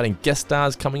pretty exciting guest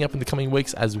stars coming up in the coming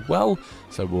weeks as well,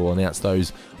 so we'll announce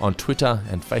those on Twitter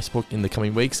and Facebook in the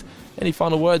coming weeks. Any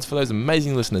final words for those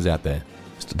amazing listeners out there?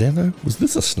 Mr. Dano, was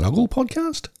this a Snuggle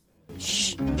podcast?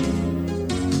 Shh.